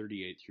chapters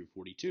 38 through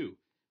 42,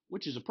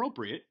 which is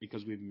appropriate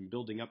because we've been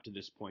building up to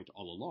this point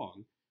all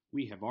along.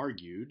 We have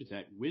argued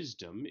that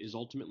wisdom is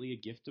ultimately a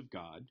gift of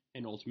God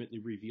and ultimately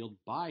revealed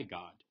by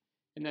God,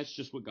 and that's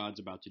just what God's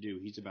about to do.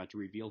 He's about to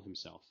reveal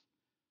himself.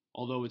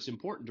 Although it's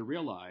important to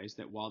realize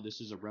that while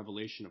this is a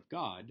revelation of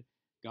God,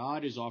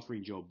 God is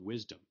offering Job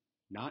wisdom,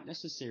 not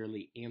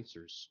necessarily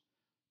answers.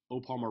 O.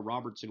 Palmer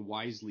Robertson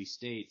wisely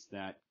states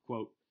that,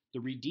 quote,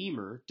 "The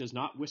Redeemer does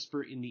not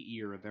whisper in the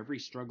ear of every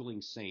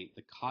struggling saint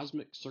the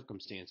cosmic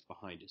circumstance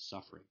behind his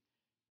suffering."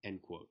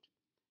 End quote.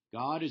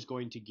 God is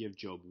going to give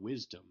Job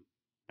wisdom,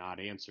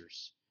 not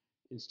answers.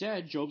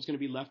 Instead, Job's going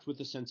to be left with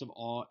a sense of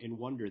awe and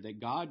wonder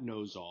that God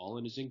knows all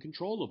and is in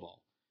control of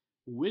all.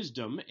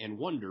 Wisdom and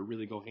wonder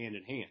really go hand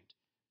in hand.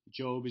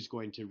 Job is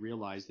going to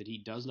realize that he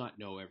does not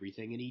know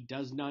everything and he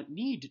does not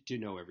need to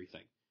know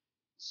everything.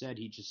 Instead,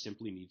 he just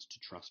simply needs to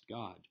trust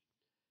God.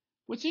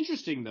 What's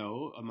interesting,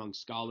 though, among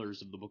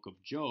scholars of the book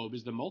of Job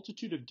is the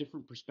multitude of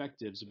different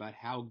perspectives about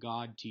how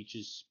God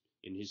teaches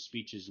in his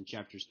speeches in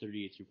chapters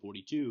 38 through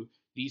 42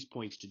 these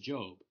points to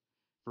Job.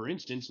 For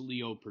instance,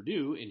 Leo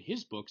Perdue in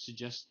his book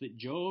suggests that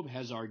Job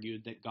has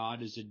argued that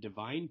God is a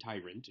divine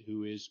tyrant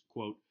who is,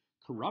 quote,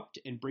 "corrupt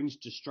and brings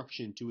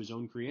destruction to his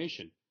own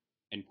creation,"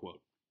 end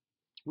quote.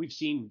 We've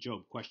seen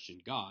Job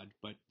question God,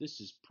 but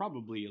this is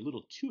probably a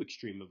little too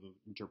extreme of an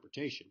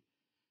interpretation.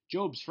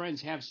 Job's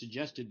friends have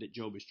suggested that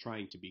Job is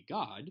trying to be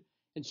God,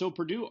 and so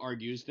Perdue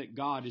argues that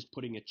God is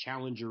putting a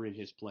challenger in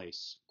his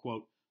place,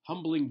 quote,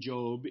 "humbling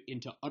Job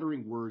into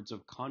uttering words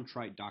of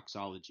contrite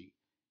doxology,"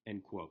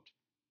 end quote.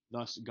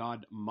 Thus,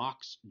 God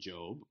mocks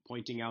Job,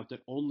 pointing out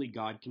that only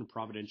God can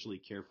providentially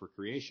care for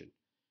creation.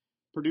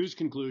 Perdue's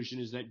conclusion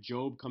is that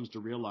Job comes to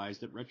realize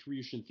that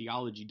retribution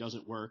theology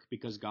doesn't work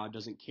because God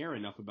doesn't care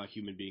enough about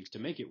human beings to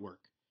make it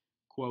work.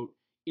 Quote,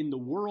 "In the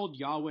world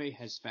Yahweh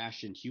has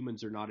fashioned,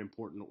 humans are not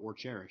important or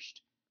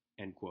cherished,"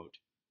 end quote.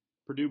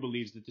 Perdue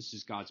believes that this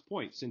is God's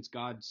point, since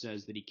God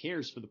says that he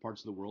cares for the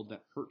parts of the world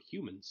that hurt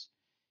humans.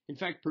 In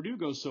fact, Perdue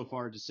goes so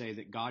far to say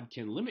that God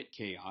can limit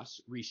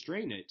chaos,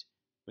 restrain it,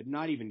 but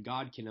not even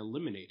God can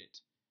eliminate it.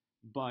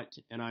 But,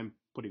 and I'm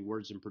putting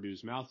words in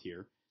Perdue's mouth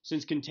here,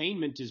 since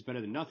containment is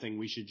better than nothing,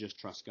 we should just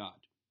trust God.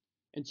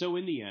 And so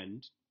in the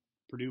end,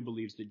 Perdue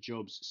believes that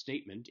Job's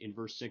statement in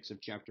verse 6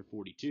 of chapter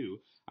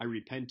 42, "I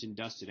repent in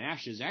dust and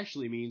ashes,"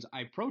 actually means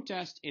I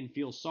protest and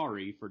feel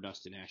sorry for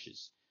dust and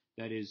ashes.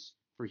 That is,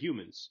 for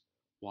humans.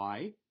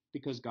 Why?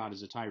 Because God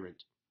is a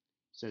tyrant.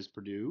 Says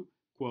Perdue,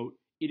 quote,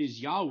 "It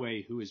is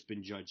Yahweh who has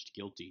been judged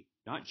guilty,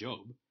 not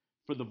Job,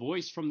 for the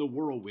voice from the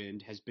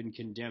whirlwind has been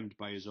condemned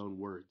by his own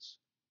words,"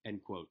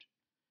 end quote.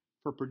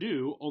 For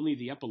Perdue, only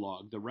the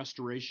epilogue, the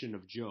restoration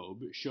of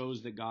Job,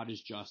 shows that God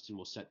is just and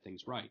will set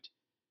things right.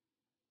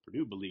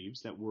 Perdue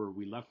believes that were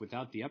we left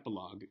without the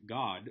epilogue,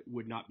 God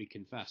would not be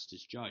confessed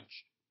as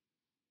judge.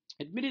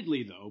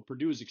 Admittedly, though,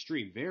 Purdue is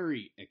extreme,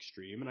 very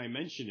extreme, and I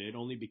mention it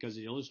only because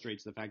it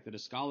illustrates the fact that a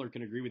scholar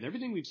can agree with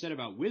everything we've said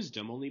about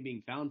wisdom only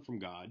being found from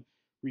God,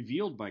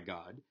 revealed by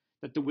God,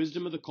 that the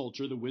wisdom of the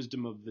culture, the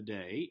wisdom of the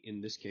day,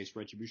 in this case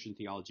retribution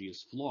theology,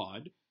 is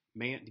flawed.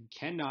 Man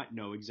cannot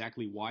know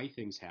exactly why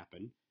things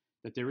happen,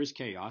 that there is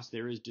chaos,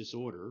 there is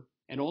disorder,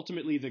 and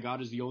ultimately that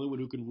God is the only one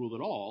who can rule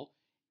it all,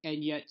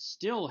 and yet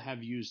still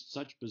have used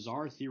such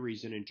bizarre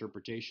theories and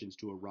interpretations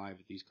to arrive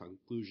at these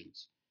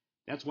conclusions.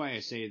 That's why I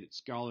say that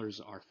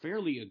scholars are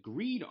fairly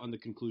agreed on the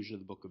conclusion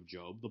of the book of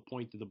Job, the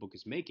point that the book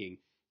is making.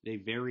 They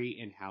vary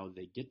in how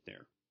they get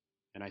there.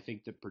 And I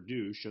think that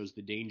Purdue shows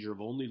the danger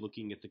of only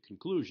looking at the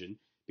conclusion,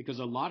 because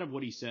a lot of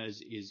what he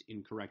says is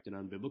incorrect and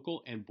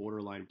unbiblical and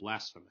borderline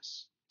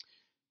blasphemous.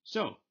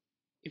 So,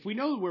 if we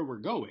know where we're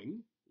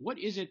going, what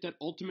is it that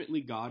ultimately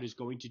God is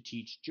going to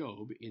teach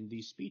Job in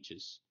these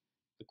speeches?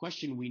 The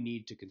question we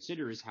need to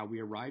consider is how we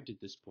arrived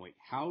at this point.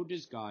 How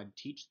does God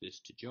teach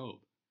this to Job?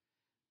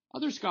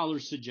 Other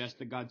scholars suggest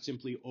that God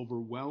simply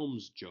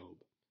overwhelms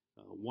Job.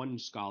 One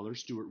scholar,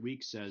 Stuart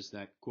Weeks, says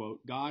that,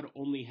 quote, God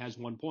only has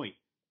one point.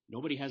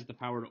 Nobody has the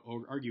power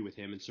to argue with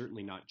him, and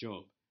certainly not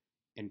Job,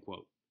 end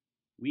quote.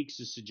 Weeks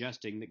is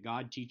suggesting that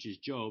God teaches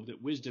Job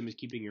that wisdom is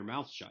keeping your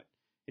mouth shut,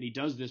 and he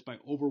does this by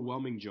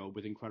overwhelming Job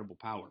with incredible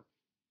power.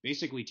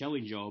 Basically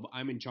telling Job,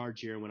 I'm in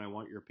charge here, and when I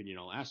want your opinion,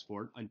 I'll ask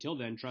for it. Until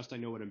then, trust I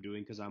know what I'm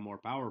doing because I'm more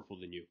powerful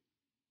than you.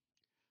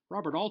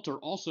 Robert Alter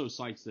also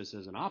cites this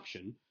as an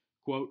option.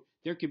 Quote,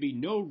 there could be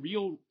no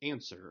real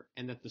answer,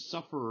 and that the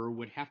sufferer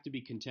would have to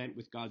be content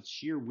with God's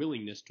sheer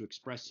willingness to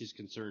express his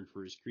concern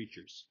for his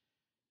creatures.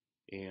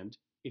 And,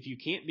 if you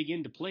can't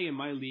begin to play in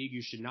my league,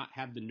 you should not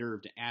have the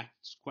nerve to ask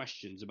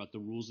questions about the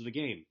rules of the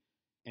game.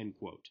 End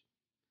quote.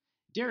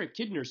 Derek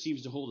Kidner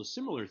seems to hold a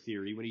similar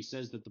theory when he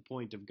says that the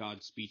point of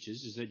God's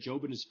speeches is that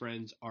Job and his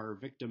friends are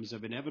victims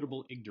of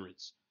inevitable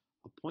ignorance,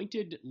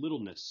 appointed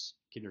littleness,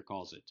 Kidner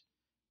calls it.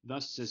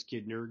 Thus, says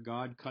Kidner,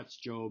 God cuts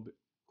Job,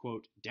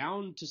 quote,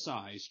 down to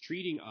size,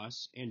 treating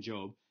us and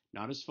Job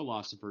not as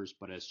philosophers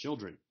but as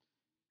children,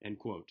 end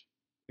quote.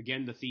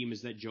 Again, the theme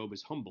is that Job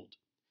is humbled.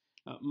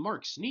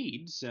 Mark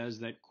Sneed says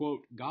that,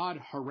 quote, God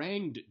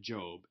harangued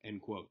Job,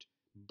 end quote,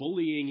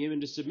 bullying him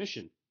into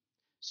submission.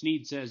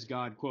 Sneed says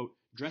God, quote,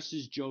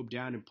 dresses Job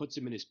down and puts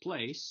him in his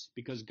place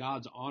because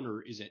God's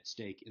honor is at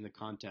stake in the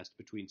contest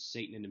between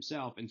Satan and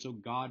himself, and so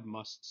God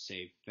must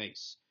save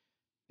face,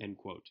 end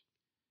quote.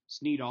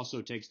 Sneed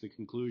also takes the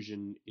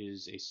conclusion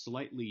is a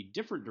slightly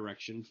different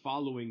direction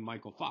following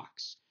Michael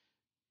Fox.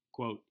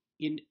 Quote,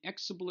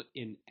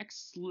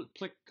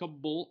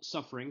 inexplicable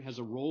suffering has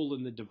a role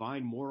in the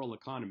divine moral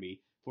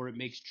economy, for it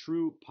makes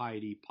true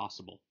piety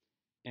possible,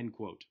 end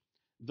quote.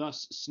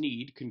 Thus,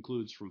 Sneed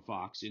concludes from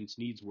Fox, in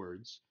Sneed's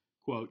words,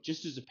 quote,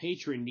 just as a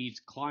patron needs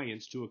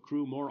clients to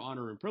accrue more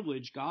honor and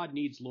privilege, God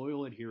needs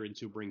loyal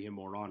adherents who bring him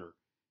more honor,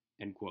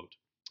 end quote.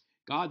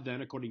 God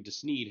then, according to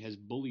Sneed, has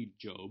bullied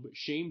Job,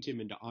 shamed him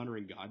into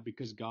honoring God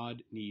because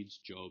God needs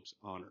Job's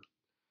honor.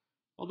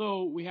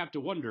 Although we have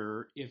to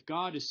wonder, if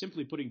God is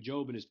simply putting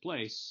Job in his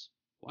place,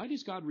 why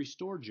does God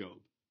restore Job?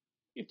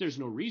 If there's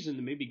no reason,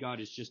 then maybe God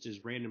is just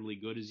as randomly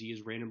good as he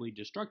is randomly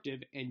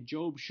destructive, and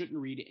Job shouldn't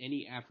read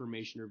any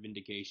affirmation or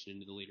vindication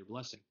into the later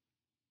blessing.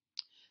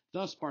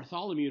 Thus,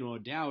 Bartholomew and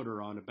O'Dowd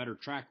are on a better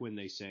track when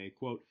they say,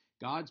 quote,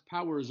 God's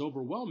power is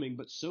overwhelming,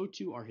 but so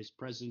too are his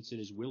presence and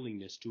his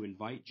willingness to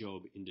invite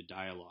Job into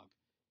dialogue,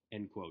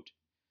 end quote.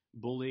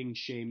 Bullying,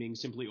 shaming,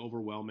 simply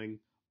overwhelming,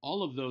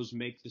 all of those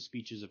make the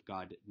speeches of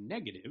God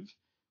negative,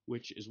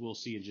 which, as we'll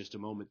see in just a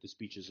moment, the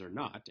speeches are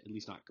not, at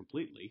least not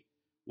completely.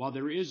 While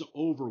there is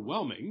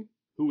overwhelming,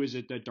 who is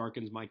it that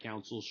darkens my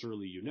counsel,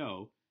 surely you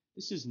know,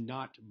 this is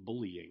not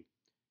bullying.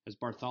 As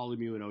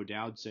Bartholomew and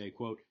O'Dowd say,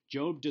 quote,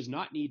 Job does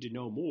not need to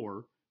know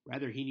more,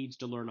 rather he needs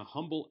to learn a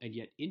humble and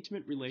yet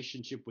intimate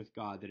relationship with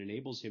God that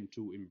enables him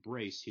to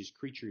embrace his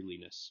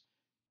creatureliness,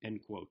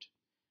 end quote.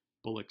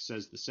 Bullock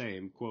says the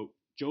same, quote,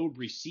 Job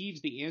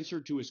receives the answer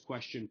to his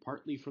question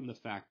partly from the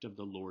fact of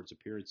the Lord's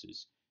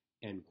appearances,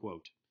 end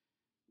quote.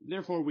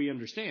 Therefore we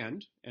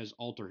understand, as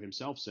Alter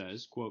himself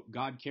says, quote,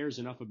 God cares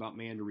enough about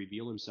man to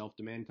reveal himself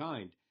to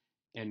mankind,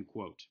 end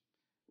quote.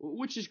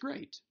 Which is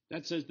great.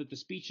 That says that the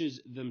speeches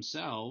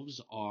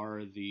themselves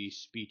are the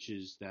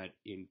speeches that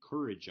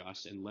encourage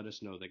us and let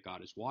us know that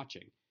God is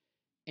watching.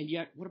 And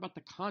yet, what about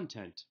the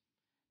content?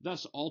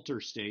 Thus,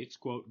 Alter states,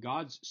 quote,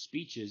 God's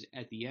speeches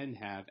at the end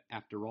have,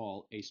 after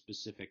all, a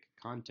specific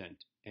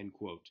content, end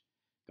quote.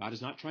 God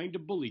is not trying to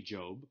bully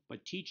Job,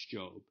 but teach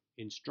Job,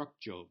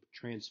 instruct Job,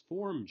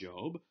 transform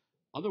Job.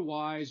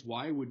 Otherwise,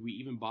 why would we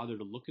even bother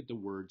to look at the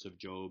words of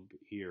Job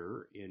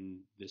here in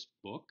this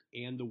book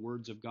and the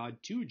words of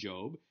God to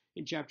Job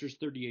in chapters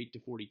 38 to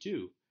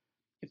 42?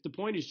 If the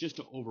point is just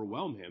to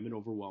overwhelm him and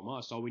overwhelm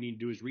us, all we need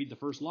to do is read the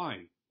first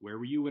line. Where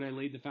were you when I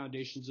laid the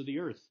foundations of the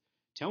earth?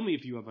 Tell me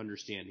if you have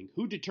understanding.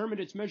 Who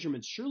determined its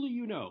measurements? Surely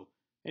you know.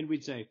 And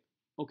we'd say,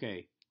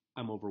 okay,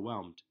 I'm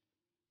overwhelmed.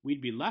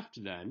 We'd be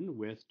left then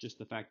with just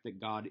the fact that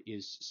God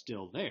is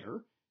still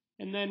there,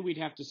 and then we'd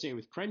have to say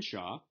with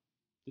Crenshaw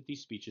that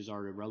these speeches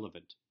are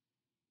irrelevant.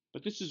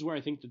 But this is where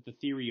I think that the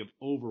theory of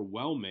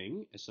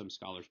overwhelming, as some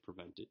scholars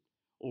prevent it,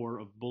 or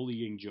of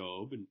bullying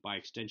Job, and by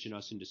extension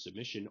us into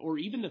submission, or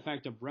even the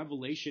fact of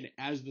revelation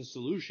as the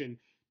solution,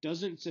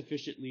 doesn't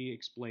sufficiently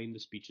explain the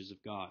speeches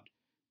of God.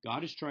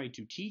 God is trying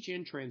to teach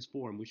and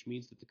transform, which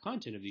means that the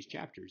content of these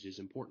chapters is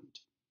important.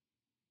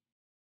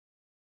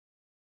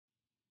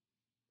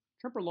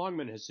 Tremper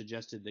Longman has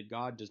suggested that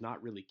God does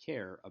not really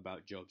care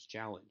about Job's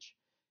challenge.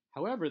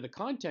 However, the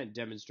content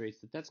demonstrates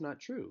that that's not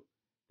true,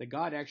 that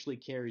God actually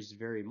cares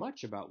very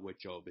much about what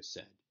Job has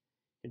said.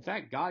 In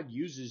fact, God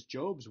uses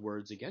Job's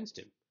words against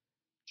him.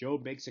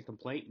 Job makes a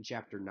complaint in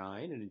chapter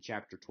 9 and in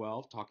chapter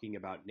 12 talking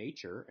about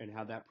nature and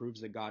how that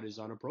proves that God is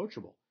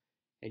unapproachable.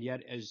 And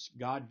yet, as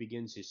God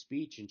begins his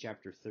speech in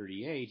chapter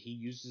 38, he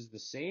uses the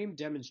same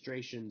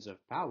demonstrations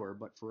of power,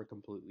 but for a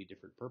completely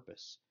different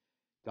purpose.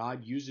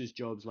 God uses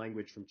Job's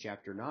language from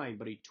chapter 9,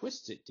 but he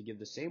twists it to give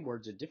the same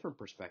words a different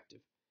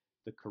perspective,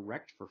 the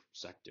correct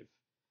perspective.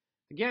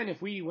 Again,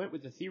 if we went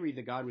with the theory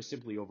that God was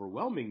simply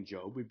overwhelming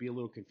Job, we'd be a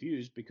little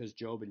confused because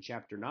Job in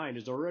chapter 9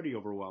 is already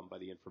overwhelmed by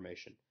the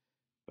information.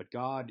 But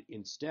God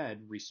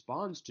instead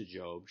responds to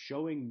Job,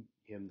 showing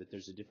him that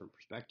there's a different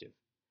perspective.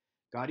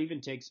 God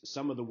even takes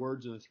some of the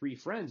words of the three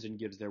friends and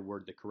gives their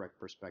word the correct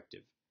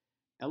perspective.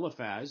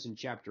 Eliphaz in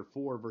chapter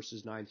 4,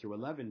 verses 9 through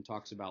 11,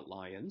 talks about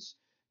lions.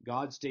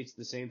 God states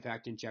the same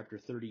fact in chapter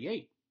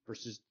 38,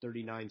 verses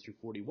 39 through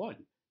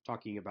 41,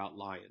 talking about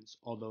lions,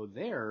 although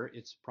there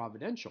it's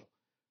providential.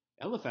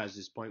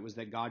 Eliphaz's point was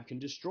that God can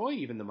destroy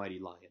even the mighty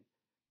lion.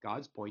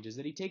 God's point is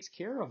that he takes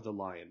care of the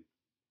lion.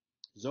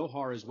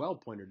 Zohar as well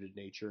pointed to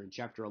nature in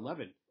chapter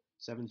 11,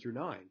 7 through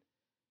 9.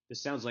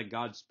 This sounds like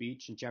God's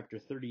speech in chapter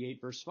 38,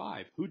 verse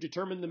 5. Who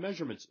determined the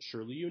measurements?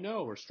 Surely you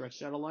know, or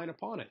stretched out a line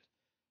upon it.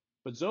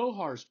 But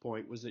Zohar's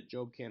point was that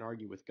Job can't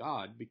argue with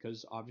God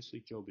because obviously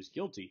Job is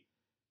guilty.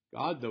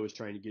 God, though, is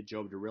trying to get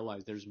Job to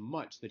realize there's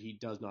much that he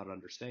does not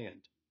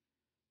understand.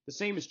 The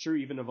same is true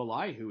even of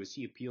Elihu as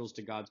he appeals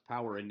to God's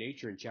power and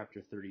nature in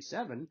chapter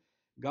 37.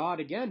 God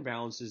again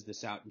balances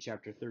this out in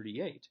chapter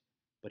 38,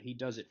 but he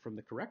does it from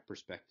the correct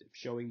perspective,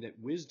 showing that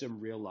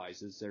wisdom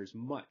realizes there's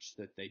much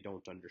that they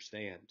don't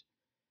understand.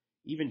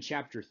 Even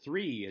chapter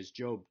 3, as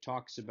Job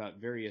talks about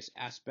various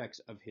aspects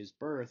of his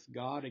birth,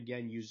 God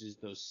again uses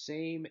those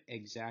same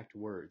exact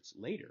words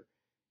later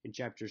in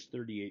chapters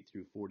 38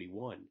 through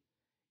 41.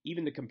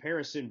 Even the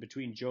comparison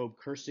between Job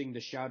cursing the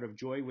shout of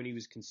joy when he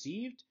was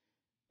conceived,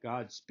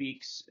 God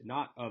speaks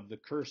not of the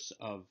curse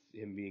of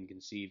him being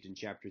conceived in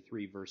chapter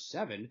 3, verse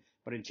 7,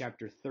 but in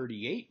chapter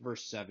 38,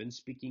 verse 7,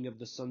 speaking of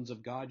the sons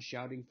of God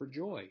shouting for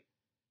joy.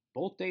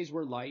 Both days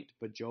were light,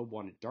 but Job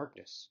wanted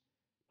darkness.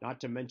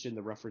 Not to mention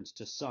the reference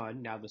to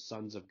son, now the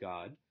sons of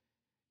God.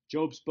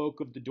 Job spoke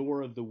of the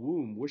door of the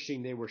womb,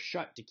 wishing they were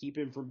shut to keep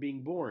him from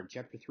being born,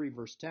 chapter 3,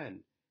 verse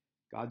 10.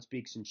 God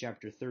speaks in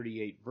chapter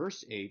 38,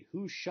 verse 8,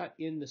 who shut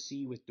in the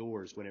sea with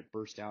doors when it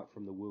burst out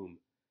from the womb?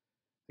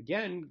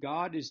 Again,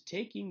 God is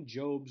taking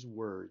Job's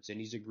words, and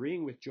he's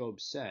agreeing with Job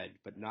said,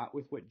 but not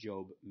with what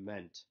Job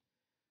meant.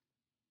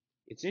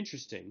 It's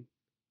interesting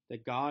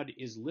that God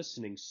is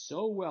listening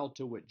so well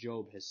to what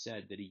Job has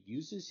said that he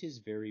uses his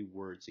very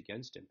words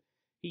against him.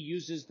 He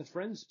uses the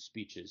friends'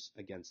 speeches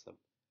against them.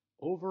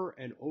 Over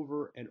and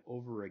over and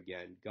over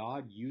again,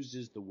 God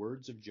uses the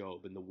words of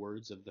Job and the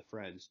words of the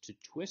friends to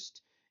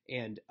twist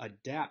and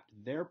adapt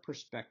their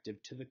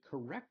perspective to the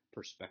correct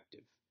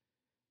perspective.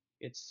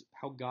 It's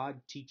how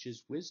God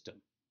teaches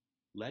wisdom,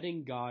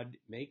 letting God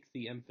make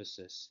the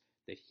emphasis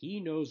that he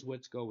knows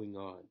what's going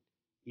on,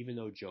 even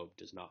though Job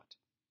does not.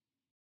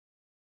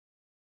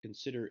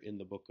 Consider in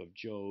the book of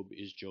Job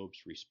is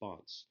Job's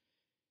response.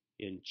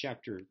 In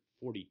chapter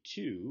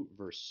 42,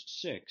 verse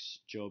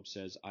 6, Job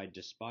says, I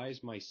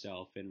despise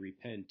myself and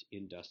repent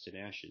in dust and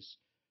ashes.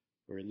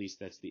 Or at least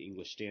that's the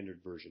English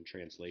Standard Version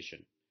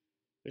translation.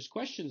 There's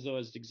questions, though,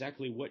 as to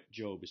exactly what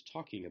Job is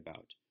talking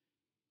about.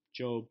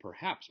 Job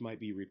perhaps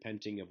might be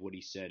repenting of what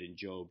he said in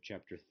Job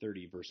chapter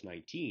 30, verse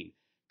 19.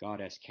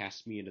 God has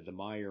cast me into the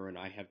mire, and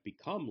I have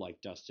become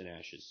like dust and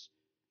ashes.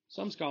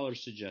 Some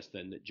scholars suggest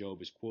then that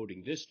Job is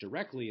quoting this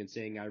directly and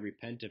saying, I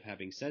repent of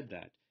having said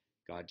that.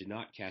 God did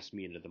not cast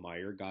me into the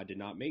mire. God did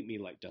not make me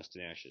like dust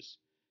and ashes.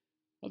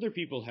 Other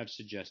people have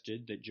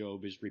suggested that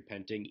Job is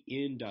repenting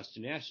in dust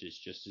and ashes,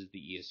 just as the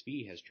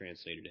ESV has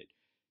translated it,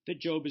 that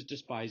Job is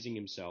despising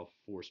himself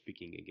for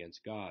speaking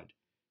against God.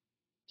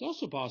 It's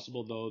also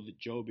possible, though, that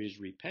Job is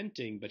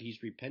repenting, but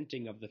he's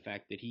repenting of the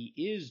fact that he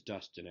is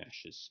dust and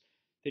ashes,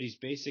 that he's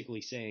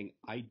basically saying,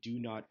 I do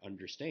not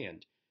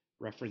understand,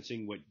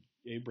 referencing what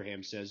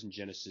Abraham says in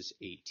Genesis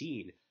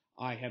 18,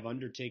 I have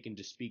undertaken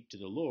to speak to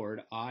the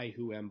Lord, I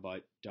who am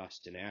but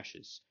dust and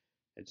ashes.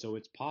 And so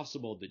it's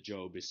possible that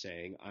Job is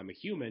saying, I'm a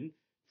human,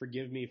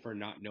 forgive me for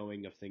not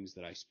knowing of things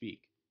that I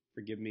speak.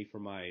 Forgive me for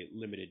my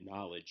limited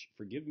knowledge.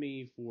 Forgive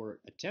me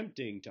for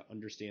attempting to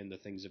understand the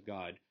things of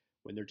God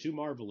when they're too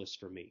marvelous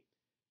for me.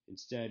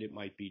 Instead, it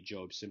might be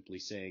Job simply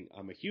saying,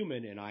 I'm a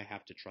human and I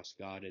have to trust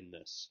God in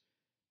this.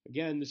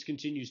 Again, this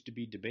continues to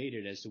be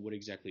debated as to what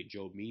exactly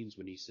Job means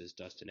when he says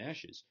dust and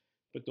ashes,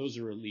 but those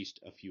are at least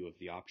a few of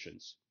the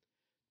options.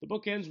 The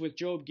book ends with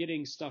Job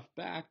getting stuff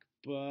back,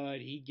 but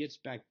he gets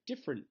back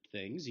different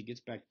things. He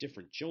gets back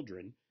different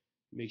children.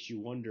 It makes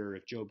you wonder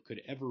if Job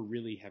could ever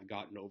really have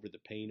gotten over the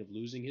pain of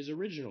losing his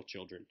original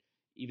children,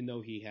 even though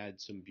he had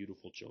some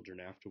beautiful children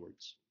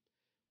afterwards.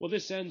 Well,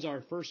 this ends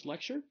our first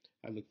lecture.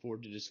 I look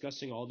forward to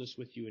discussing all this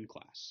with you in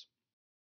class.